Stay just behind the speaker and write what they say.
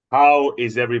How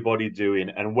is everybody doing?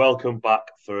 And welcome back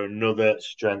for another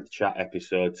Strength Chat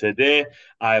episode. Today,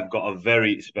 I've got a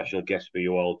very special guest for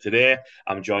you all. Today,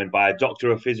 I'm joined by a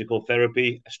doctor of physical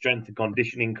therapy, a strength and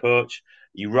conditioning coach.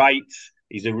 He writes,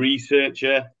 he's a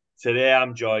researcher. Today,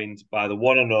 I'm joined by the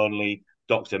one and only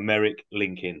Dr. Merrick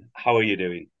Lincoln. How are you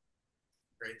doing?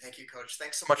 Great. Thank you, Coach.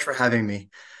 Thanks so much for having me.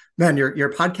 Man,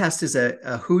 your podcast is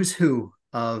a who's who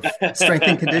of strength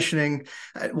and conditioning.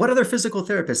 What other physical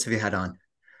therapists have you had on?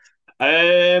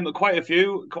 Quite a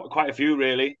few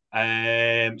really.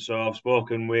 So I've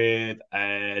spoken with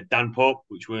Dan Pope,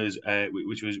 which was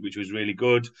really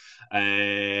good.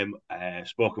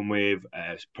 Spoken with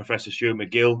Professor Stuart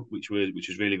McGill, which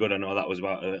was really good. I know that was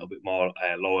about a little bit more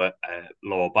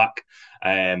lower back.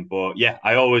 But yeah,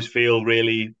 I always feel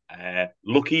really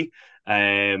lucky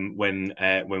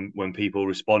when people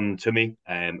respond to me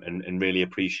and really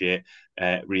appreciate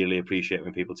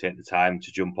when people take the time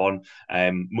to jump on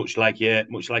much like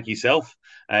yourself.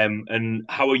 And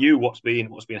how are you? What's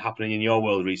been happening in your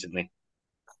world recently?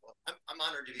 I'm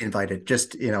honored to be invited.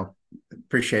 Just,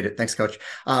 appreciate it. Thanks, Coach.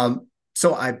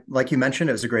 So like you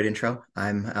mentioned, it was a great intro.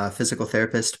 I'm a physical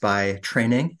therapist by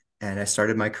training, and I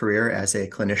started my career as a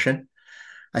clinician.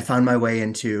 I found my way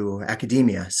into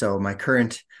academia. So my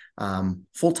current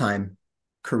full-time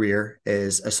career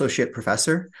is associate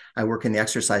professor. I work in the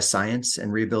exercise science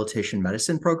and rehabilitation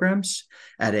medicine programs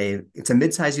it's a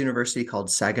mid-sized university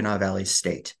called Saginaw Valley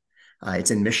State.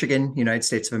 It's in Michigan, United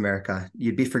States of America.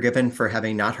 You'd be forgiven for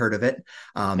having not heard of it.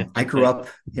 I grew up,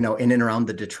 in and around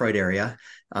the Detroit area,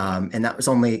 and that's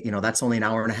only an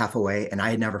hour and a half away, and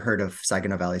I had never heard of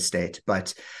Saginaw Valley State.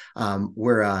 But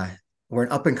we're an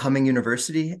up and coming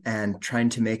university and trying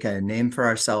to make a name for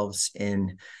ourselves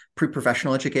in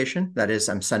pre-professional education. That is,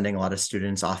 I'm sending a lot of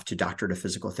students off to doctorate of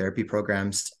physical therapy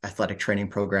programs, athletic training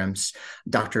programs,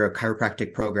 doctor of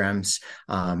chiropractic programs,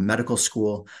 medical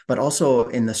school, but also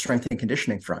in the strength and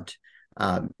conditioning front,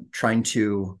 trying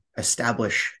to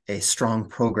establish a strong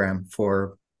program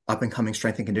for up and coming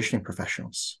strength and conditioning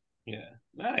professionals. Yeah,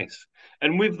 nice.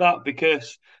 And with that,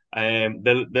 because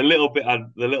the little bit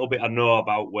I know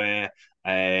about where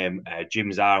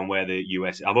gyms are and where the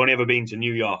US. I've only ever been to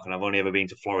New York and I've only ever been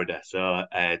to Florida, so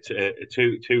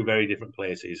two very different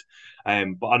places.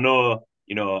 But I know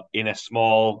in a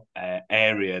small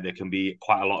area there can be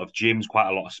quite a lot of gyms, quite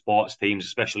a lot of sports teams,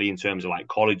 especially in terms of like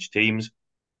college teams.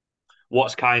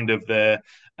 What's kind of the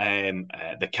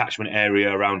catchment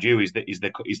area around you? Is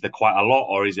there quite a lot,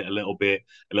 or is it a little bit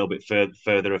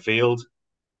further afield?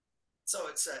 So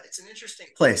it's an interesting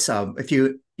place. If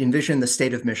you envision the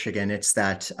state of Michigan, it's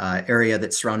that area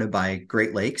that's surrounded by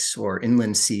Great Lakes or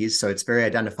inland seas. So it's very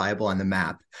identifiable on the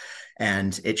map,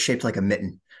 and it's shaped like a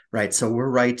mitten, right? So we're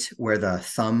right where the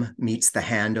thumb meets the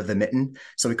hand of the mitten.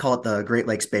 So we call it the Great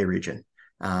Lakes Bay region.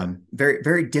 Very,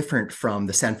 very different from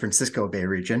the San Francisco Bay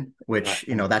region, which,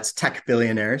 that's tech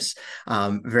billionaires.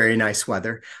 Very nice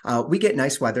weather. We get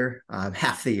nice weather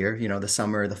half the year. The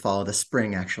summer, the fall, the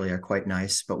spring actually are quite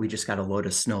nice, but we just got a load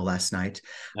of snow last night.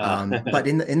 Ah, But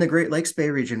in the Great Lakes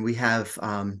Bay region, we have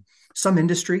some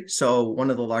industry. So one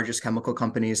of the largest chemical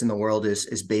companies in the world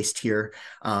is based here.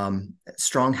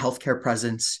 Strong healthcare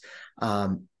presence.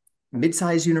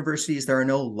 Mid-sized universities. There are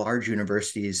no large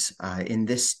universities in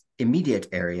this immediate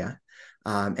area.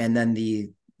 And then the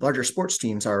larger sports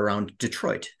teams are around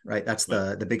Detroit, right? That's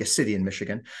the biggest city in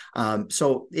Michigan.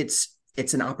 So it's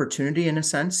an opportunity in a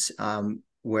sense,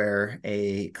 where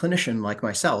a clinician like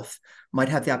myself might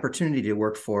have the opportunity to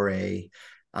work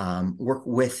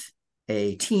with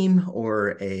a team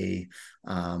or a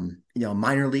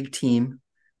minor league team,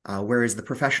 whereas the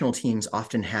professional teams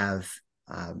often have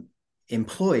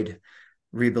employed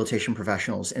rehabilitation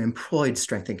professionals and employed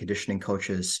strength and conditioning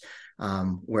coaches,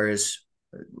 whereas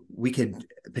we could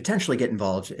potentially get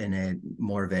involved in a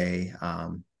more of a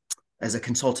as a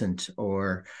consultant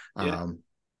or yeah,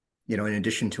 in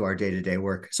addition to our day-to-day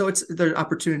work. So there are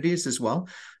opportunities as well.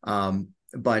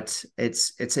 But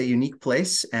it's a unique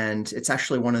place, and it's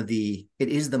actually it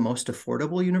is the most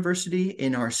affordable university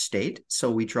in our state.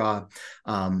 So we draw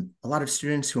a lot of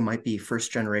students who might be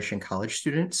first generation college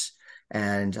students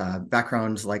and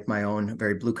backgrounds like my own,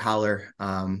 very blue collar.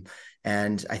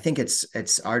 And I think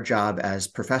it's our job as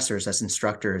professors, as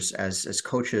instructors, as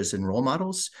coaches and role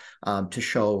models, to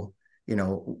show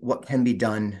what can be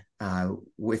done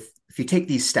with if you take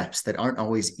these steps that aren't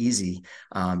always easy.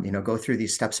 Go through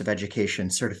these steps of education,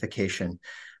 certification,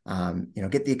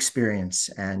 get the experience,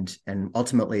 and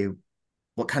ultimately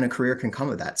what kind of career can come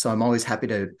of that. So I'm always happy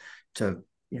to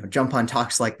jump on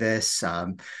talks like this.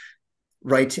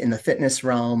 Write in the fitness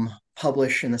realm,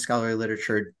 publish in the scholarly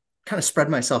literature, kind of spread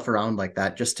myself around like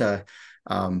that, just to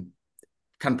kind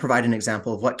of provide an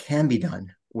example of what can be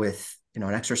done with an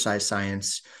exercise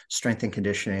science, strength and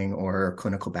conditioning, or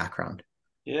clinical background.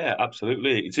 Yeah,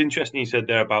 absolutely. It's interesting you said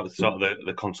there about sort of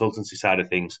the consultancy side of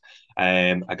things.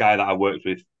 A guy that I worked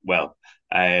with, well,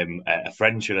 a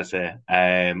friend, should I say,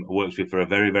 worked with for a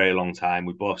very, very long time.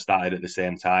 We both started at the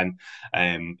same time.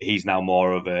 He's now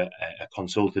more of a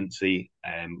consultancy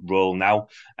role now.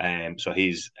 So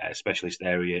his specialist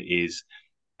area is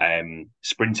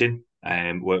sprinting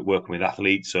and working with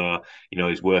athletes. So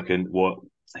he's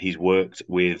worked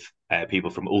with people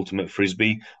from ultimate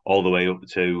frisbee all the way up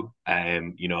to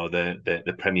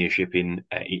the Premiership in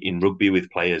rugby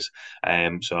with players.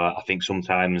 So I think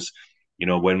sometimes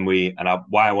when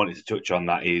why I wanted to touch on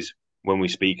that is when we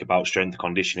speak about strength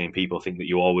conditioning, people think that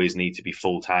you always need to be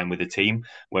full time with a team,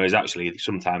 whereas actually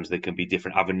sometimes there can be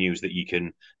different avenues that you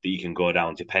can go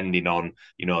down depending on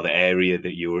the area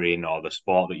that you're in or the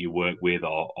sport that you work with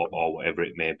or whatever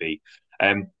it may be.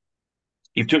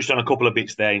 You've touched on a couple of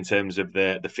bits there in terms of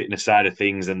the fitness side of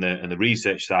things and the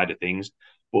research side of things.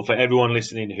 But for everyone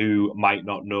listening who might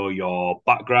not know your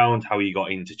background, how you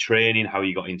got into training, how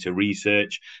you got into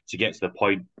research to get to the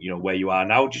point where you are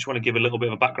now, just want to give a little bit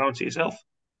of a background to yourself.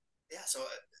 Yeah, so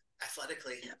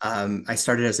athletically, I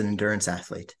started as an endurance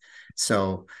athlete.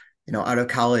 So, out of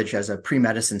college as a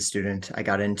pre-medicine student, I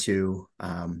got into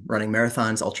running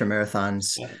marathons, ultra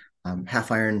marathons, Yeah. half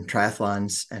iron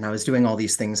triathlons, and I was doing all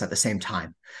these things at the same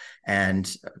time and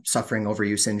suffering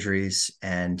overuse injuries.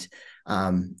 And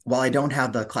while I don't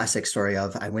have the classic story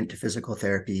of I went to physical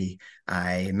therapy,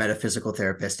 I met a physical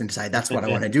therapist and decided that's what I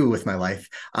want to do with my life.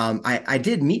 I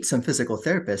did meet some physical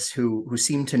therapists who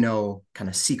seemed to know kind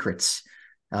of secrets.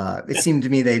 It seemed to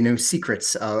me they knew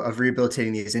secrets of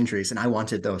rehabilitating these injuries, and I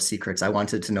wanted those secrets. I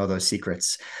wanted to know those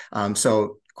secrets.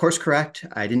 So course correct.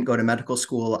 I didn't go to medical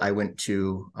school. I went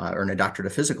to earn a doctorate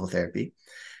of physical therapy.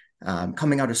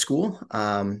 Coming out of school,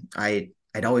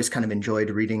 I'd always kind of enjoyed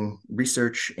reading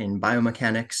research in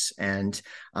biomechanics and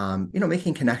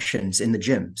making connections in the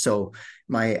gym. So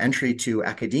my entry to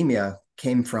academia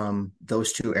came from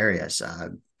those two areas.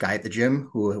 Guy at the gym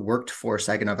who worked for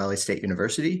Saginaw Valley State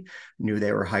University knew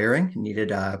they were hiring,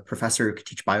 needed a professor who could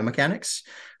teach biomechanics.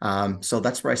 So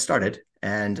that's where I started.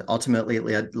 And ultimately,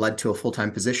 it led to a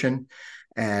full-time position.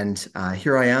 And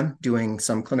here I am doing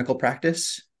some clinical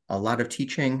practice, a lot of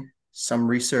teaching, some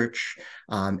research,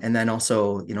 and then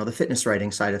also, the fitness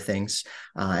writing side of things.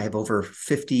 I have over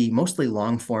 50, mostly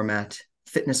long format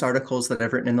fitness articles that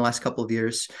I've written in the last couple of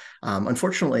years.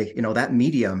 Unfortunately, that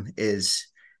medium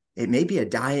it may be a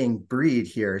dying breed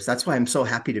here. So that's why I'm so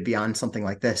happy to be on something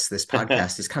like this. This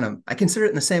podcast is kind of, I consider it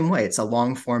in the same way. It's a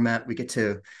long format. We get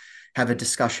to have a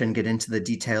discussion, get into the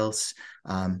details.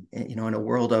 In a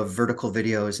world of vertical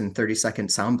videos and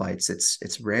 30-second sound bites,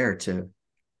 it's rare to.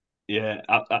 Yeah,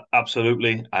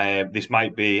 absolutely. This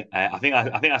might be. I think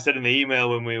I said in the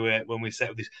email when we set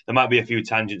up this, there might be a few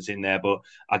tangents in there, but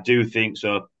I do think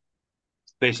so.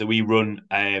 Basically,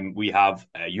 we have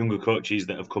younger coaches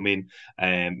that have come in,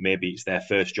 maybe it's their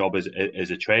first job as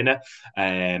a trainer,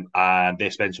 and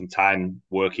they spend some time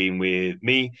working with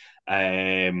me,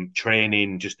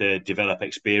 training just to develop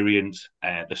experience,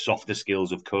 the softer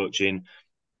skills of coaching,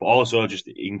 but also just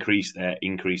increase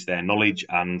their knowledge.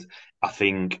 And I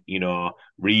think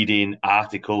reading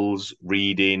articles,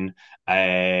 reading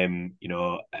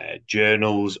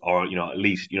journals, or at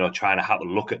least trying to have a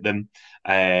look at them,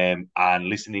 and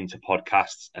listening to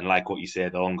podcasts, and like what you say,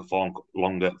 the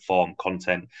longer form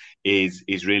content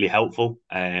is really helpful.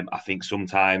 I think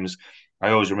sometimes. I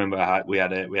always remember we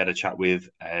had a chat with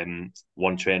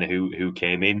one trainer who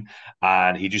came in,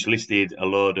 and he just listed a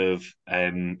load of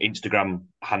Instagram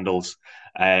handles,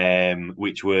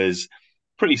 which was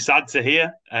pretty sad to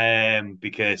hear,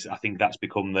 because I think that's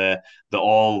become the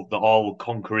all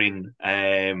conquering,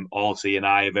 all seeing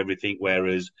eye of everything.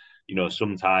 Whereas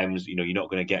sometimes you're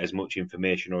not going to get as much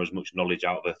information or as much knowledge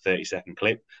out of a 30-second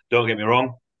clip. Don't get me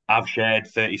wrong. I've shared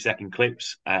 30-second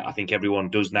clips. I think everyone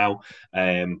does now.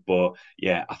 But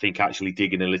yeah, I think actually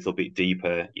digging a little bit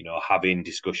deeper, having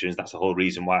discussions, that's the whole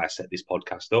reason why I set this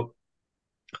podcast up.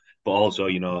 But also,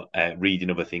 reading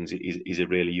other things is a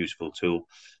really useful tool.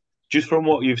 Just from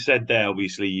what you've said there,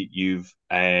 obviously, you've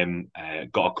got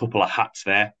a couple of hats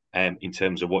there, in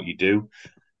terms of what you do.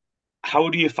 How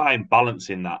do you find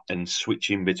balancing that and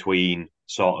switching between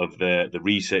sort of the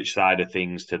research side of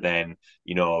things to then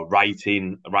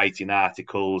writing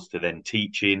articles to then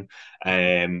teaching,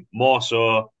 more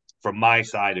so from my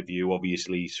side of you,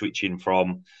 obviously switching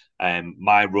from,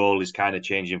 my role is kind of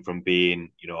changing from being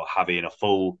having a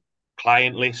full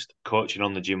client list coaching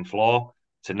on the gym floor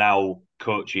to now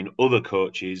coaching other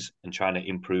coaches and trying to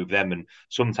improve them. And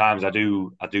sometimes I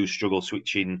do struggle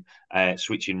switching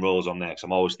roles on there because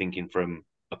I'm always thinking from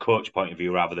a coach point of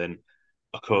view rather than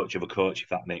a coach of a coach, if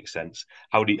that makes sense.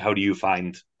 How do you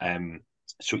find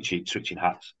switching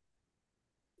hats?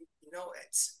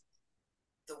 It's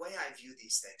the way I view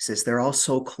these things is they're all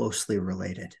so closely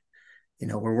related.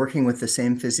 We're working with the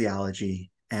same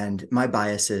physiology, and my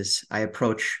biases, I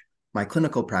approach my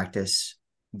clinical practice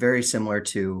very similar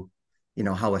to,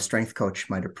 how a strength coach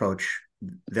might approach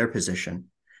their position.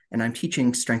 And I'm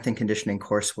teaching strength and conditioning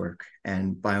coursework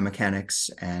and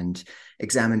biomechanics and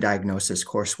exam and diagnosis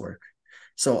coursework.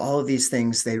 So all of these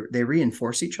things, they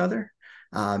reinforce each other.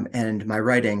 And my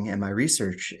writing and my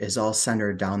research is all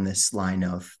centered down this line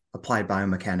of applied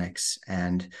biomechanics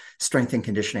and strength and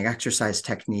conditioning, exercise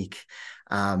technique.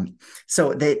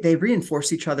 So they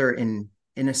reinforce each other in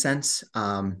a sense.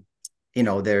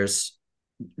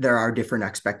 There are different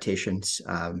expectations.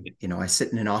 I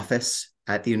sit in an office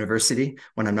at the university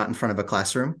when I'm not in front of a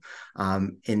classroom.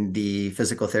 In the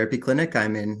physical therapy clinic,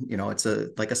 I'm in, it's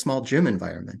like a small gym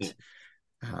environment.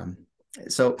 Um,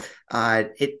 so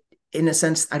it in a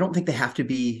sense, I don't think they have to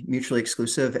be mutually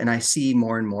exclusive. And I see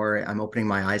more and more, I'm opening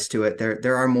my eyes to it.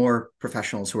 There are more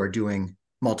professionals who are doing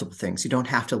multiple things. You don't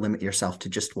have to limit yourself to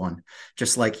just one.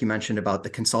 Just like you mentioned about the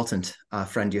consultant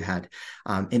friend you had.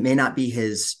 It may not be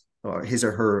his or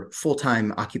her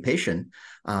full-time occupation,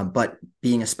 but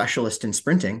being a specialist in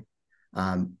sprinting,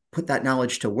 put that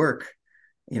knowledge to work,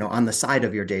 on the side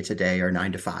of your day-to-day or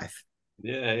 9 to 5.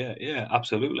 Yeah,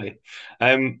 absolutely.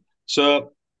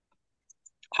 So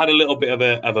had a little bit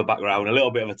of a background, a little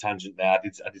bit of a tangent there. I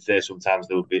did say sometimes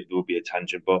there would be a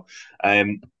tangent, but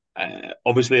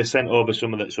obviously I sent over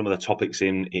some of the topics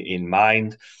in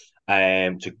mind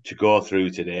to go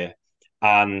through today.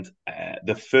 And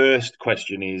the first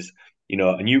question is,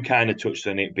 and you kind of touched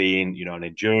on it being, an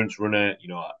endurance runner,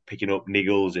 picking up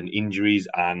niggles and injuries,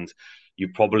 and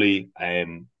you've probably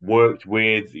worked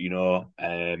with,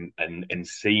 and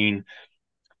seen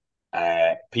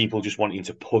people just wanting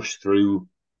to push through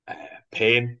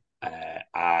pain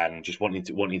and just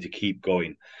wanting to keep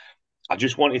going. I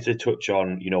just wanted to touch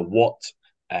on,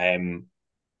 um,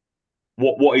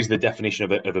 what is the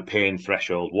definition of a pain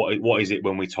threshold? What is it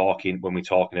when we're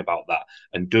talking about that?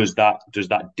 And does that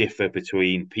differ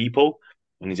between people?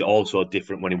 And is it also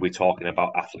different when we're talking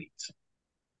about athletes?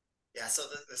 Yeah. So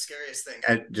the scariest thing,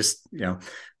 I just,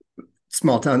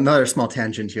 another small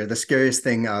tangent here. The scariest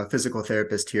thing a physical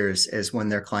therapist hears is when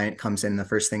their client comes in, the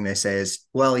first thing they say is,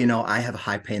 well, I have a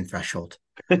high pain threshold.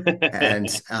 And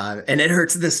it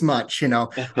hurts this much, and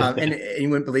you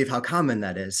wouldn't believe how common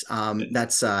that is.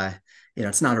 That's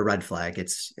it's not a red flag.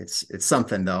 It's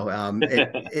something though.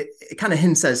 It kind of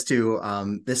hints as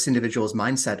to this individual's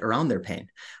mindset around their pain,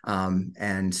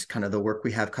 and kind of the work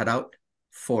we have cut out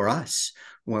for us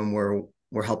when we're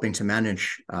helping to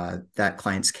manage that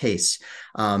client's case.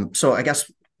 So I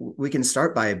guess we can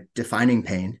start by defining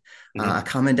pain. A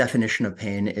common definition of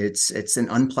pain, it's an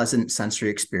unpleasant sensory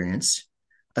experience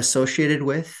associated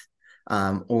with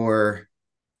or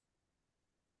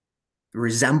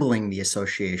resembling the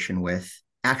association with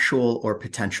actual or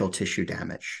potential tissue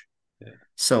damage. Yeah.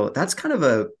 So that's kind of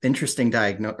an interesting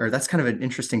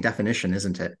definition,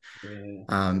 isn't it?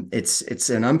 Yeah. It's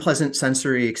an unpleasant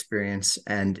sensory experience,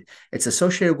 and it's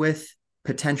associated with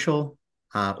potential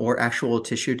or actual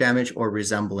tissue damage or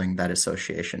resembling that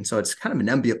association. So it's kind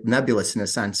of nebulous in a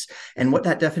sense. And what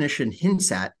that definition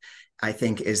hints at, I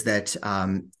think, is that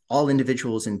all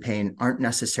individuals in pain aren't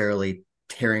necessarily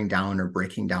tearing down or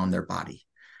breaking down their body.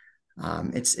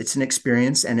 It's an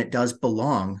experience, and it does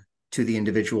belong to the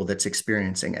individual that's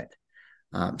experiencing it.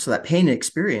 So that pain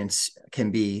experience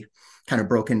can be kind of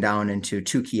broken down into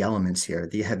two key elements here.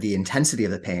 You have the intensity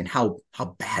of the pain, how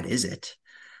bad is it,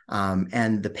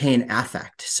 and the pain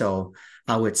affect, so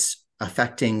how it's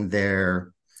affecting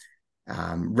their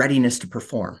readiness to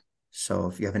perform. So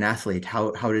if you have an athlete,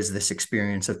 how does this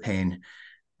experience of pain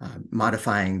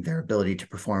modifying their ability to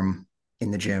perform in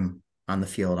the gym, on the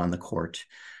field, on the court?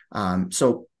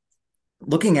 So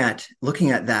looking at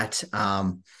that,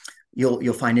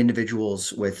 you'll find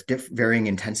individuals with varying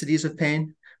intensities of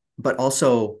pain, but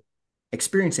also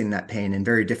experiencing that pain in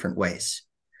very different ways.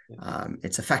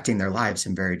 It's affecting their lives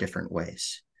in very different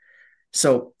ways.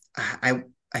 So I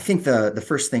think the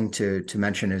first thing to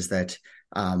mention is that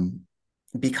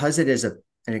because it is an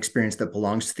experience that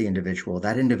belongs to the individual,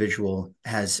 that individual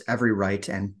has every right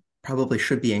and probably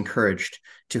should be encouraged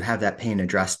to have that pain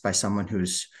addressed by someone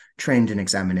who's trained in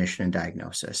examination and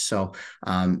diagnosis. So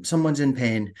someone's in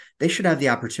pain, they should have the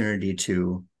opportunity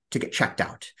to get checked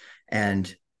out.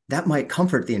 And that might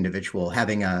comfort the individual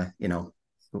having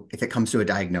if it comes to a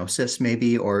diagnosis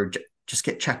maybe, or just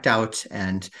get checked out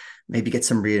and maybe get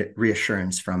some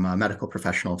reassurance from a medical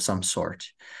professional of some sort.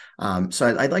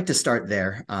 So I'd like to start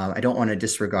there. I don't want to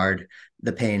disregard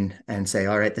the pain and say,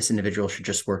 all right, this individual should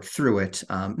just work through it.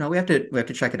 No, we have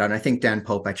to check it out. And I think Dan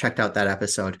Pope, I checked out that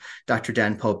episode. Dr.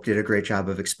 Dan Pope did a great job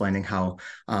of explaining how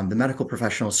the medical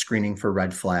professional screening for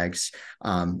red flags,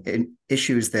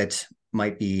 issues that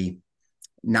might be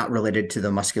not related to the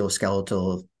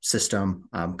musculoskeletal system,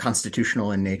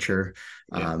 constitutional in nature,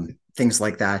 Yeah. things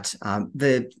like that.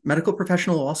 The medical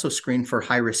professional will also screen for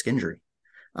high risk injury.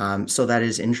 So that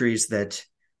is injuries that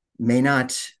may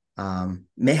not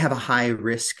may have a high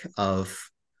risk of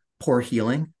poor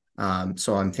healing.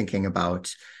 So I'm thinking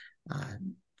about uh,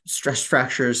 stress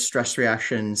fractures, stress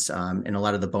reactions in a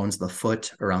lot of the bones of the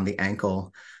foot, around the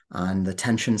ankle, on the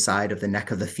tension side of the neck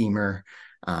of the femur.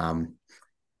 Um,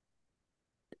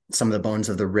 some of the bones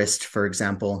of the wrist, for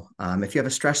example. If you have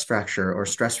a stress fracture or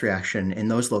stress reaction in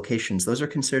those locations, those are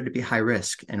considered to be high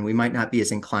risk, and we might not be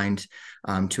as inclined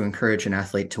to encourage an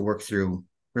athlete to work through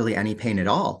really any pain at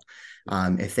all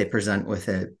if they present with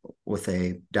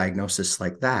a diagnosis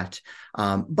like that.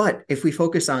 But if we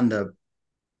focus on the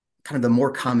kind of the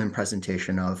more common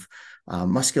presentation of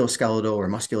musculoskeletal or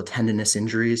musculotendinous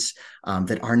injuries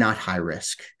that are not high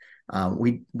risk,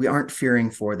 we aren't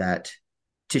fearing for that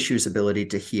tissue's ability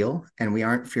to heal, and we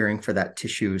aren't fearing for that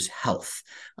tissue's health.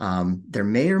 There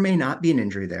may or may not be an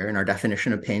injury there, and our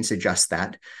definition of pain suggests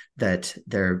that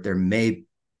there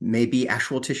may be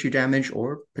actual tissue damage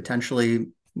or potentially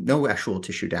no actual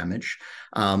tissue damage.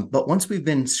 But once we've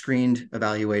been screened,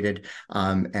 evaluated,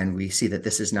 and we see that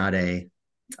this is not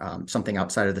something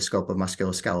outside of the scope of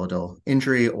musculoskeletal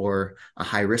injury or a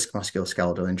high risk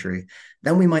musculoskeletal injury,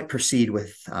 then we might proceed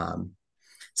with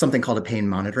something called a pain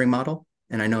monitoring model.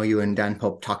 And I know you and Dan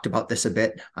Pope talked about this a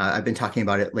bit. I've been talking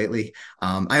about it lately.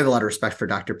 I have a lot of respect for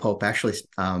Dr. Pope. Actually,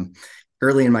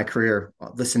 early in my career, I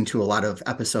listened to a lot of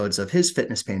episodes of his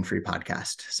Fitness Pain Free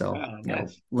podcast. So, Oh,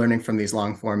 nice. learning from these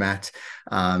long format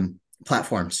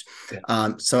platforms. Yeah.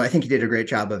 So I think he did a great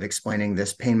job of explaining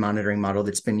this pain monitoring model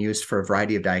that's been used for a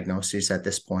variety of diagnoses at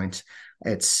this point.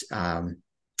 It's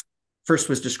first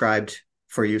was described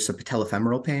for use of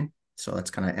patellofemoral pain. So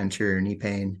that's kind of anterior knee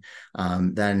pain.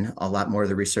 Then a lot more of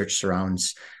the research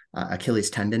surrounds Achilles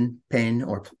tendon pain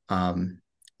or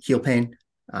heel pain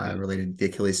related to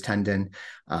the Achilles tendon.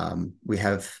 We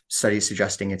have studies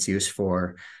suggesting its use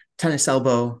for tennis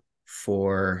elbow,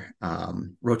 for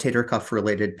rotator cuff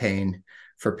related pain,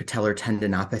 for patellar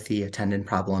tendinopathy, a tendon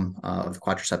problem of the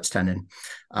quadriceps tendon.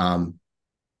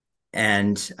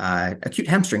 And acute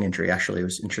hamstring injury, actually,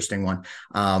 was an interesting one.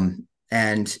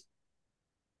 And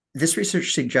this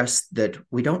research suggests that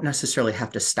we don't necessarily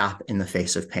have to stop in the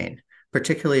face of pain,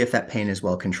 particularly if that pain is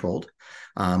well controlled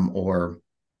or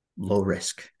low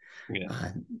risk.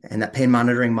 Yeah. And that pain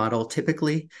monitoring model,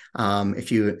 typically,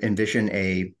 if you envision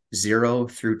a 0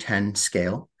 through 10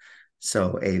 scale,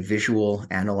 so a visual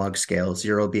analog scale,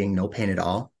 0 being no pain at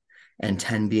all, and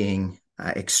 10 being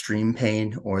extreme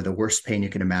pain or the worst pain you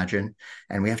can imagine.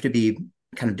 And we have to be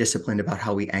kind of disciplined about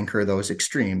how we anchor those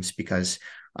extremes, because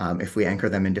if we anchor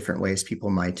them in different ways, people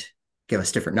might give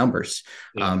us different numbers.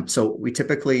 Yeah. So we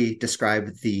typically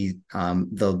describe the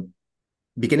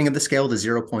beginning of the scale, the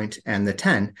 0 point and the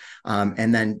 10,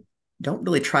 and then don't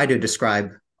really try to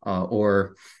describe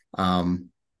or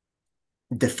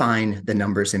define the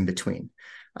numbers in between.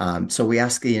 So we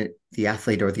ask the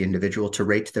athlete or the individual to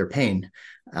rate their pain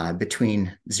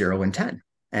between 0 and 10.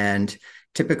 And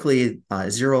typically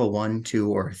 0, 1,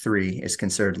 2, or 3 is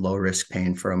considered low risk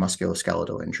pain for a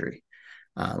musculoskeletal injury,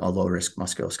 a low risk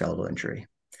musculoskeletal injury.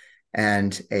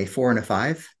 And a 4 and a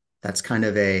 5, that's kind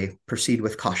of a proceed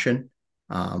with caution.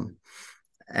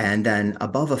 And then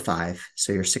above a 5,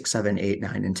 so you're 6, 7, 8,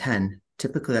 9, and 10,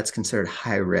 typically that's considered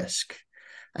high risk.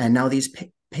 And now these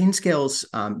pain scales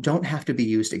don't have to be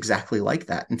used exactly like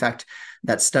that. In fact,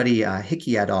 that study,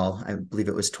 Hickey et al., I believe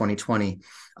it was 2020,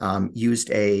 used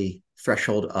a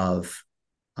threshold of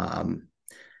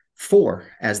 4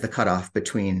 as the cutoff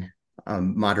between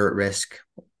moderate risk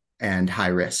and high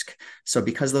risk. So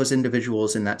because those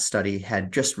individuals in that study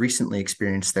had just recently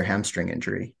experienced their hamstring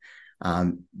injury,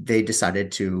 they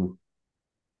decided to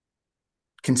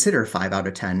consider 5 out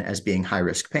of 10 as being high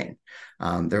risk pain.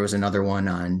 There was another one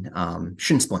on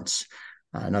shin splints,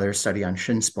 another study on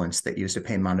shin splints that used a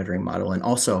pain monitoring model and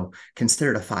also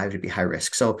considered a 5 to be high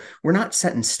risk. So we're not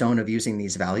set in stone of using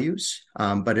these values,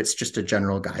 but it's just a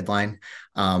general guideline.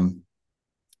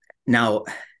 Now,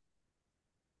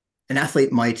 an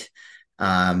athlete might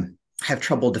have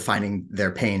trouble defining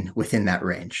their pain within that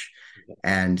range.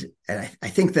 And I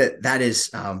think that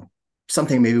is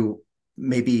something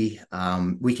maybe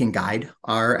we can guide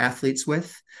our athletes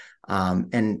with.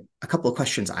 And a couple of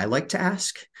questions I like to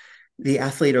ask the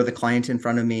athlete or the client in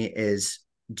front of me is,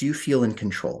 do you feel in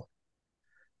control?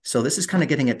 So this is kind of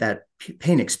getting at that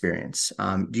pain experience.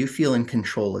 Do you feel in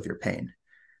control of your pain?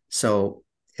 So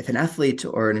if an athlete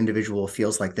or an individual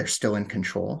feels like they're still in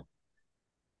control,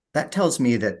 that tells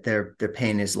me that their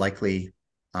pain is likely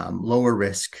lower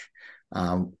risk,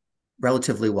 um,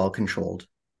 relatively well controlled.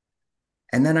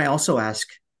 And then I also ask,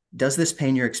 does this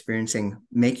pain you're experiencing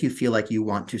make you feel like you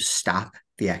want to stop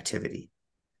the activity?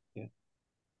 Yeah.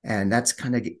 And that's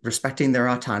kind of respecting their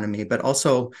autonomy, but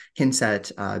also hints at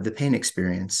the pain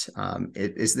experience.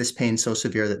 Is this pain so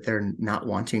severe that they're not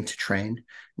wanting to train,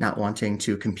 not wanting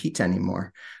to compete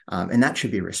anymore? And that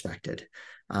should be respected.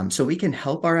 So we can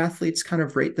help our athletes kind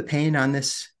of rate the pain on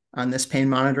this pain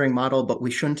monitoring model, but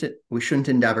we shouldn't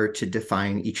endeavor to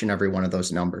define each and every one of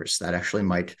those numbers. That actually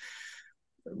might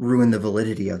ruin the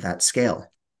validity of that scale.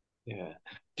 Yeah.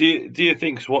 Do you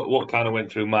think what kind of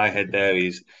went through my head there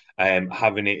is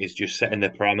having it is just setting the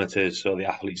parameters so the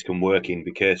athletes can work in,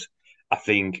 because I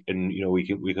think, and we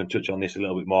can touch on this a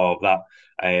little bit more of that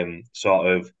sort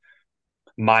of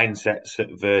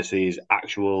mindsets versus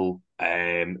actual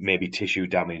maybe tissue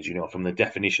damage. From the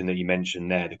definition that you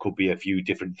mentioned there could be a few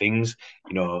different things.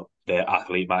 The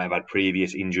athlete might have had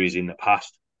previous injuries in the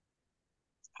past,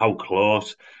 how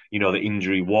close the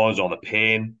injury was, or the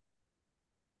pain.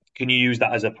 Can you use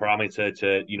that as a parameter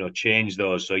to change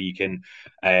those so you can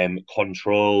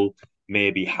control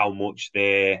maybe how much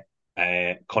they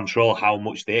can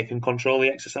control the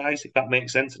exercise, if that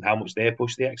makes sense, and how much they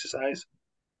push the exercise?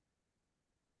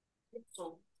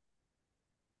 So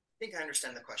I think I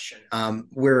understand the question.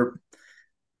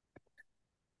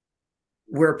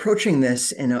 We're approaching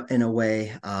this in a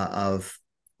way of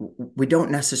we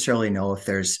don't necessarily know if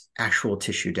there's actual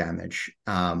tissue damage.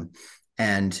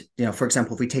 And for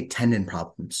example, if we take tendon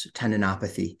problems,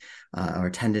 tendinopathy, or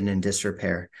tendon and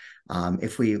disrepair,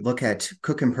 if we look at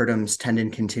Cook and Purdum's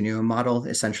tendon continuum model,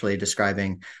 essentially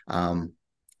describing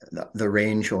the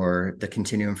range or the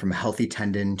continuum from a healthy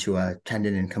tendon to a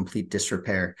tendon in complete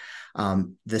disrepair.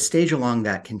 The stage along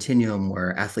that continuum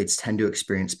where athletes tend to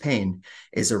experience pain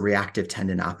is a reactive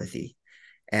tendinopathy.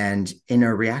 And in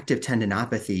a reactive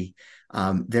tendinopathy,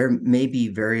 there may be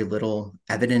very little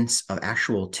evidence of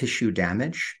actual tissue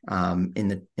damage in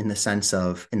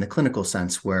the clinical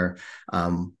sense, where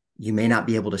you may not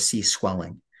be able to see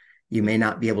swelling. You may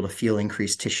not be able to feel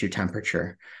increased tissue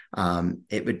temperature.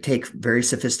 It would take very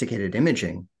sophisticated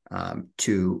imaging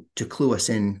to clue us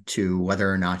in to whether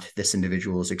or not this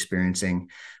individual is experiencing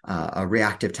a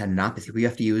reactive tendinopathy. We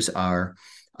have to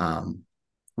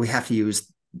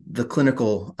use the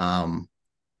clinical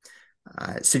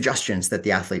suggestions that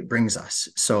the athlete brings us.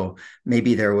 So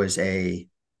maybe there was a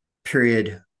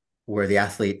period where the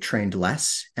athlete trained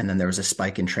less, and then there was a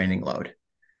spike in training load.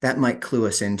 That might clue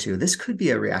us into this could be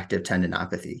a reactive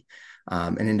tendinopathy.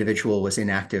 An individual was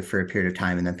inactive for a period of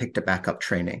time and then picked it back up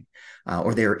training,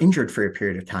 or they were injured for a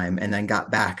period of time and then got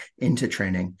back into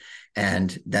training,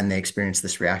 and then they experienced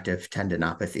this reactive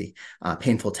tendinopathy,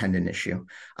 painful tendon issue.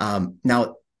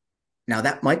 Now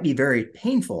that might be very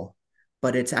painful,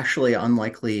 but it's actually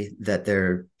unlikely that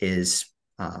there is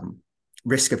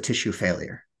risk of tissue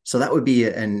failure. So that would be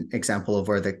an example of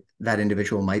where that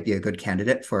individual might be a good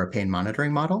candidate for a pain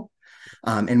monitoring model.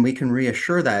 And we can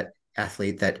reassure that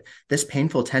athlete that this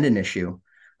painful tendon issue,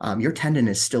 your tendon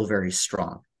is still very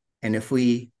strong. And if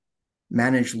we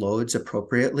manage loads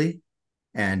appropriately,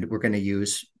 and we're going to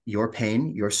use your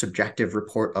pain, your subjective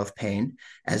report of pain,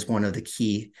 as one of the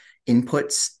key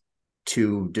inputs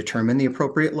to determine the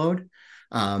appropriate load,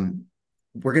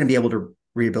 we're going to be able to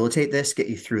rehabilitate this, get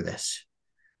you through this.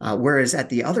 Whereas at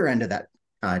the other end of that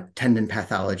tendon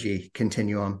pathology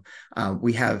continuum,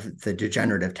 we have the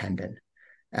degenerative tendon.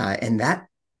 And that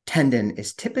tendon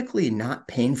is typically not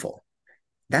painful.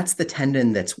 That's the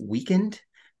tendon that's weakened,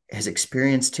 has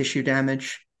experienced tissue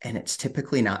damage, and it's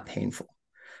typically not painful.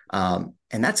 And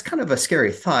that's kind of a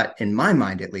scary thought in my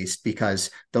mind, at least, because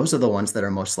those are the ones that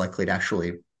are most likely to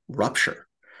actually rupture,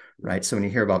 right? So when you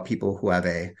hear about people who have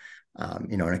an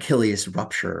Achilles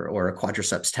rupture or a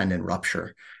quadriceps tendon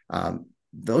rupture,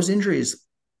 those injuries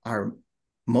are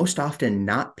most often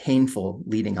not painful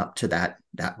leading up to that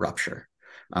rupture.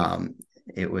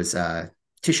 It was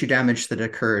tissue damage that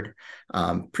occurred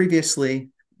previously,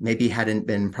 maybe hadn't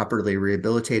been properly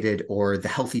rehabilitated, or the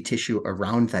healthy tissue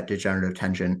around that degenerative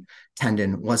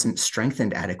tendon wasn't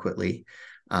strengthened adequately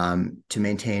to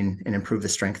maintain and improve the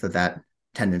strength of that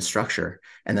tendon structure.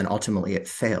 And then ultimately it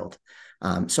failed.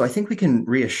 So I think we can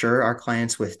reassure our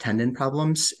clients with tendon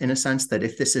problems in a sense that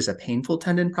if this is a painful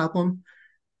tendon problem,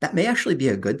 that may actually be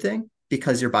a good thing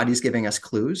because your body's giving us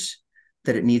clues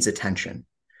that it needs attention.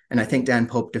 And I think Yeah, Dan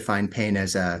Pope defined pain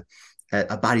as a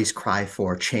body's cry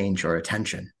for change or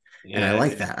attention. And I yeah,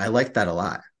 like yeah. that. I like that a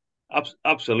lot.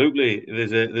 Absolutely.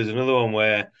 There's another one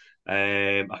where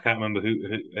I can't remember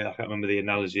I can't remember the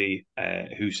analogy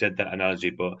who said that analogy,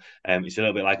 but it's a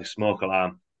little bit like a smoke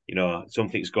alarm. You know,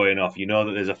 something's going off. You know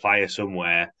that there's a fire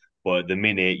somewhere, but at the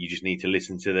minute you just need to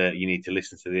listen to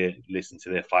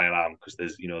the fire alarm because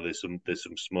there's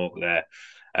some smoke there.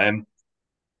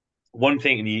 One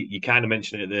thing, and you kind of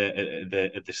mentioned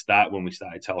it at the start when we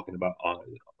started talking about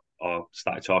or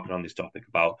started talking on this topic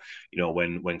about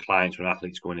when clients when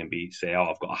athletes go in and be say, oh,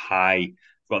 I've got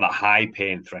that high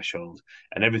pain threshold,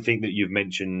 and everything that you've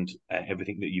mentioned,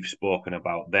 everything that you've spoken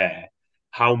about there,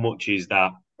 how much is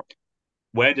that?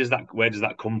 Where does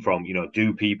that come from? You know,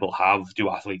 do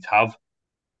athletes have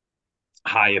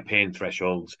higher pain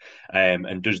thresholds,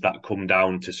 and does that come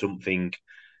down to something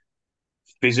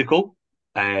physical,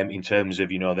 in terms of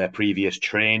their previous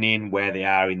training, where they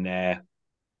are in their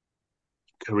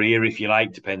career, if you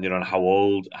like, depending on how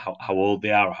old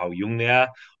they are or how young they are,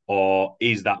 or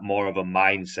is that more of a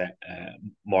mindset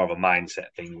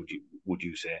thing? Would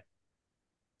you say?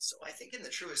 So I think in the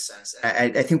truest sense,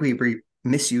 I think we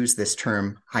misuse this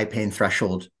term high pain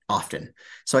threshold often.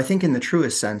 So I think in the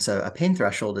truest sense, a pain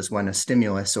threshold is when a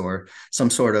stimulus or some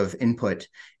sort of input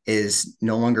is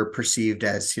no longer perceived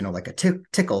as, like a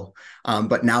tickle,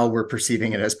 but now we're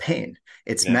perceiving it as pain.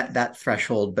 It's Yeah, met that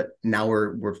threshold, but now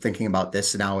we're thinking about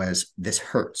this now as this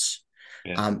hurts.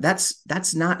 yeah,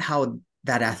 That's not how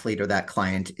that athlete or that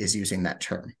client is using that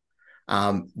term.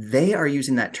 They are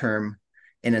using that term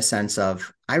in a sense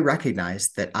of I recognize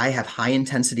that I have high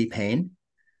intensity pain,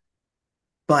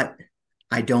 but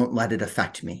I don't let it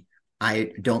affect me.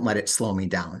 I don't let it slow me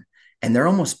down. And they're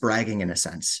almost bragging in a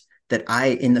sense that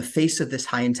in the face of this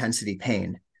high intensity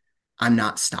pain, I'm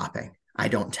not stopping. I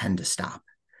don't tend to stop.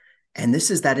 And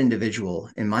this is that individual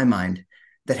in my mind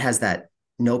that has that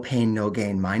no pain, no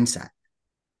gain mindset.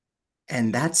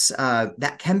 And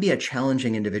that can be a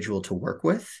challenging individual to work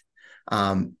with,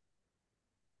 um,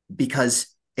 because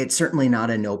it's certainly not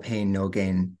a no pain, no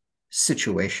gain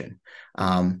situation.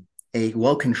 A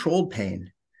well controlled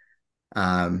pain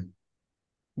um,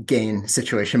 gain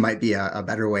situation might be a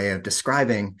better way of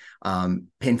describing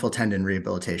painful tendon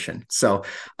rehabilitation. So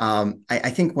I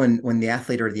think when the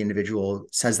athlete or the individual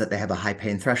says that they have a high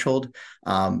pain threshold,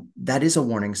 that is a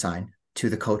warning sign to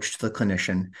the coach, to the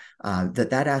clinician,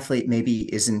 that athlete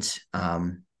maybe isn't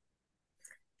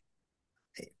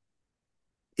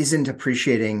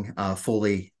appreciating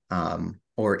fully,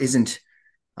 or isn't,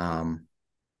 um,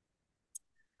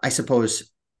 I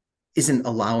suppose, isn't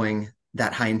allowing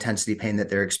that high intensity pain that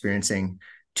they're experiencing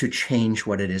to change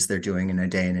what it is they're doing in a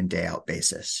day in and day out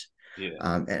basis. yeah,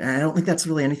 And I don't think that's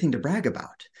really anything to brag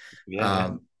about. yeah, yeah,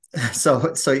 Um,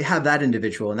 so you have that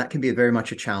individual, and that can be very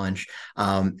much a challenge.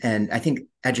 And I think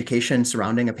education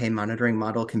surrounding a pain monitoring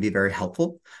model can be very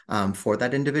helpful for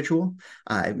that individual.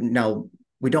 Now,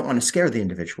 we don't want to scare the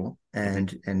individual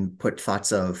mhm, and put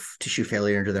thoughts of tissue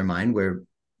failure into their mind, where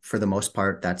for the most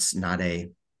part that's not a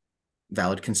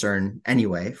valid concern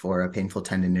anyway for a painful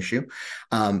tendon issue.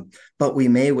 But we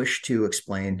may wish to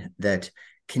explain that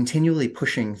continually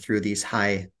pushing through these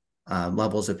high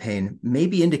levels of pain may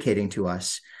be indicating to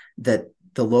us that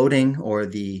the loading or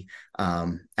the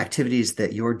activities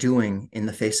that you're doing in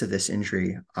the face of this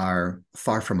injury are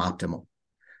far from optimal.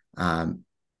 Um,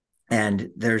 and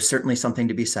there's certainly something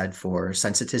to be said for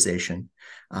sensitization.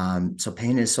 So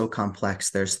pain is so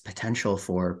complex. There's potential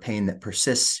for pain that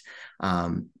persists.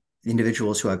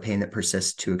 Individuals who have pain that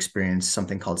persists to experience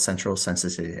something called central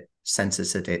sensitization.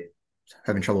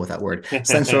 Having trouble with that word,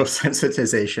 central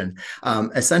sensitization,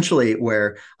 essentially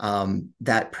where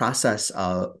that process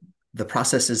of the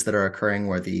processes that are occurring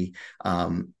where the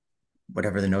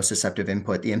whatever the nociceptive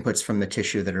input, the inputs from the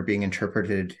tissue that are being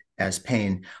interpreted as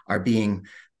pain are being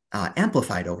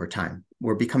amplified over time.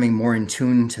 We're becoming more in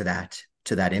tune to that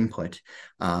input,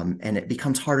 and it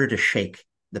becomes harder to shake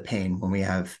the pain when we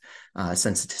have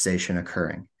sensitization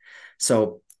occurring.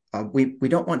 So we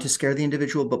don't want to scare the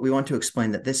individual, but we want to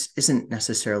explain that this isn't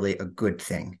necessarily a good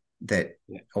thing that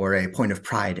yeah, or a point of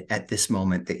pride at this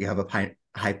moment that you have a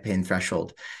high pain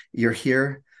threshold. You're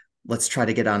here. Let's try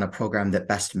to get on a program that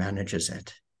best manages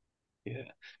it.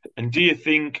 yeah. And do you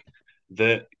think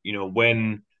that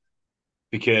when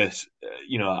because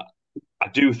I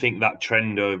do think that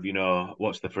trend of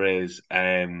what's the phrase,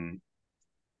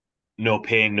 no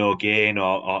pain, no gain,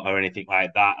 or anything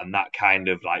like that, and that kind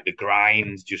of like the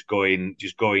grind, just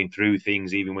going through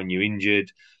things even when you're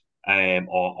injured,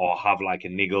 or have like a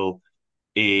niggle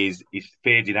is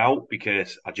fading out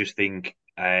because I just think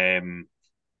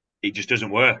it just doesn't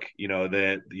work. You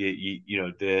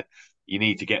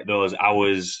need to get those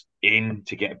hours in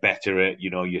to get better at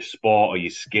your sport or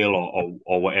your skill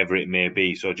or whatever it may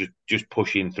be. So just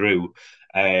pushing through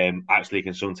actually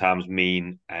can sometimes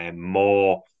mean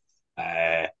more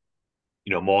uh,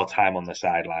 more time on the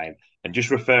sideline. And just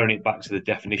referring it back to the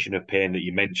definition of pain that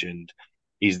you mentioned,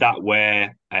 is that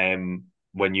where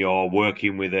when you're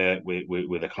working with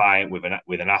a client with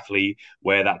an athlete,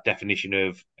 where that definition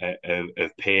of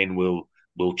pain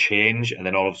will change, and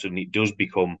then all of a sudden it does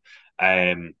become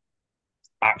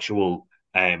actual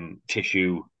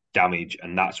tissue damage,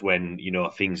 and that's when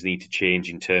things need to change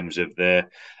in terms of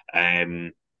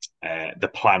um,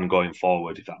 the plan going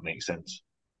forward, if that makes sense.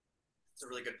 That's a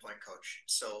really good point, Coach.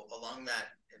 So along that,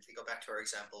 if we go back to our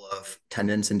example of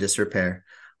tendons in disrepair,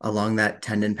 along that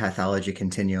tendon pathology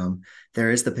continuum, there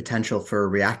is the potential for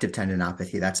reactive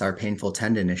tendinopathy. That's our painful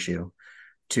tendon issue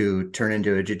to turn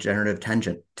into a degenerative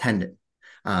tendon.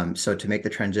 So to make the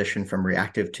transition from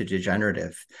reactive to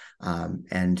degenerative,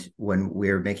 and when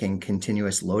we're making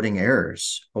continuous loading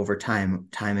errors over time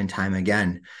and time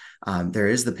again, there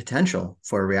is the potential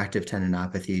for reactive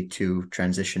tendinopathy to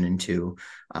transition into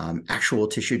actual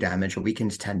tissue damage, a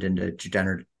weakened tendon to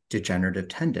degenerative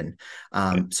tendon.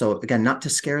 Yeah, So again, not to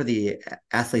scare the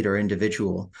athlete or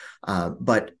individual,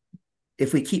 but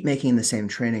if we keep making the same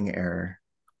training error,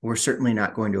 we're certainly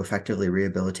not going to effectively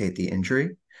rehabilitate the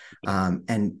injury.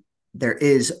 And there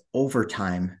is over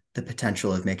time the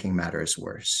potential of making matters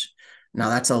worse. Now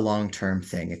that's a long-term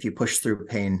thing. If you push through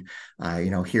pain,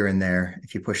 here and there,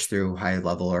 if you push through high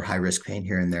level or high risk pain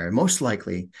here and there, most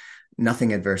likely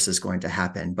nothing adverse is going to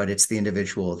happen. But it's the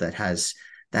individual that has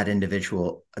that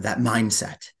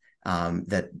mindset,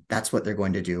 that's what they're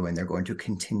going to do, and they're going to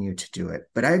continue to do it.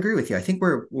 But I agree with you. I think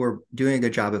we're doing a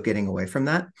good job of getting away from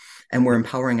that, and we're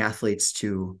empowering athletes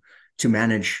to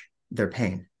manage their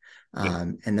pain. yeah,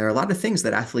 And there are a lot of things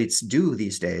that athletes do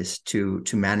these days to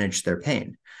manage their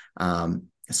pain.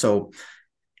 So,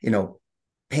 you know,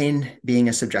 pain being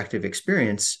a subjective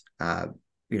experience,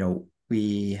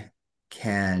 we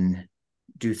can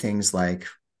do things like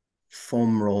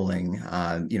foam rolling,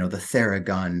 the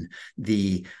Theragun,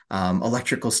 the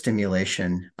electrical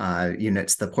stimulation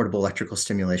units, the portable electrical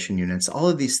stimulation units, all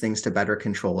of these things to better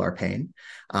control our pain,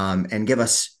 and give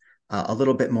us a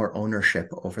little bit more ownership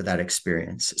over that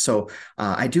experience. So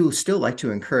I do still like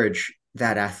to encourage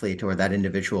that athlete or that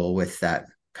individual with that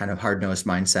kind of hard-nosed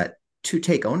mindset to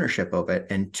take ownership of it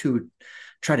and to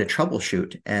try to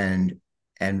troubleshoot and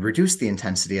reduce the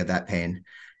intensity of that pain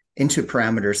into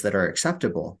parameters that are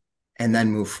acceptable and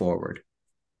then move forward.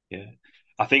 yeah.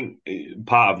 I think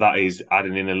part of that is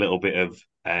adding in a little bit of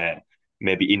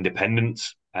maybe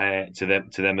independence to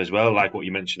them as well, like what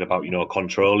you mentioned about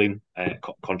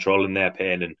controlling their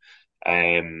pain,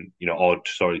 and or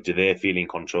sorry, do they feel in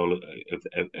control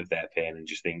of their pain, and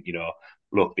just think,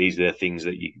 look, these are the things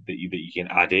that you can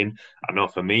add in. I know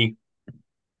for me,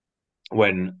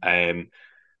 when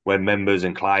members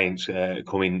and clients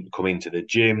come into the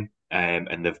gym,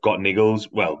 and they've got niggles,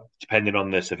 well, depending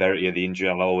on the severity of the injury,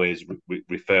 I'll always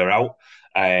refer out.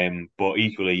 But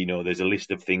equally, there's a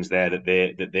list of things there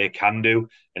that they can do,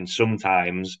 and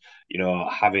sometimes,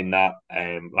 having that,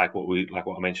 like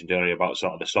what I mentioned earlier about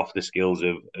sort of the softer skills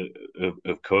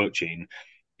of coaching,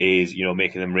 is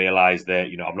making them realize that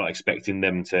I'm not expecting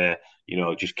them to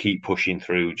just keep pushing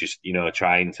through, just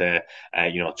trying to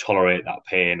tolerate that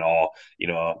pain, or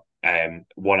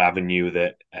one avenue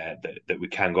that we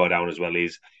can go down as well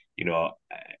is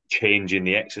changing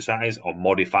the exercise or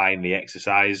modifying the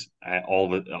exercise all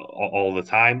the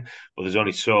time. But there's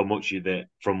only so much that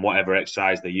from whatever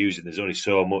exercise they're using, there's only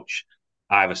so much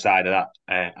either side of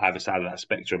that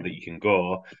spectrum that you can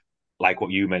go, like what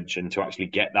you mentioned, to actually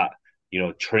get that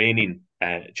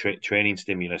training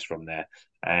stimulus from there.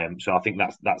 So I think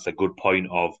that's a good point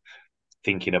of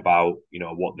thinking about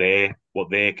what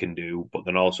they can do, but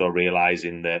then also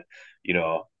realizing that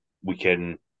we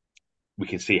can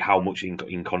see how much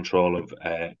in control of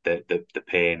the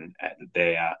pain that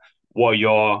they are. What are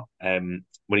your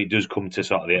when it does come to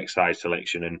sort of the exercise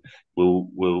selection, and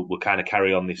we'll kind of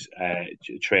carry on this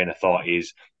train of thought,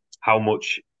 is how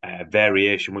much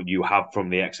variation would you have from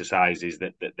the exercises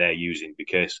that they're using?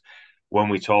 Because when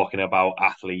we're talking about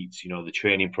athletes, the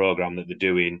training program that they're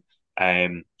doing,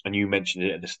 and you mentioned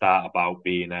it at the start about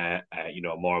being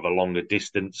more of a longer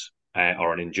distance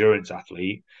or an endurance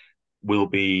athlete, will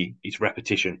be it's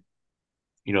repetition.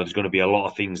 there's going to be a lot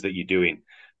of things that you're doing.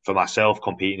 For myself,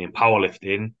 competing in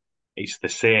powerlifting, it's the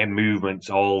same movements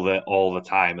all the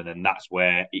time, and then that's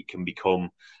where it can become,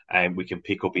 we can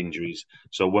pick up injuries.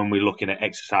 So when we're looking at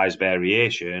exercise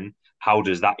variation, how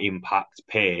does that impact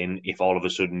pain if all of a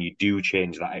sudden you do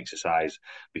change that exercise?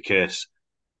 Because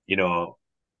you know,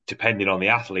 depending on the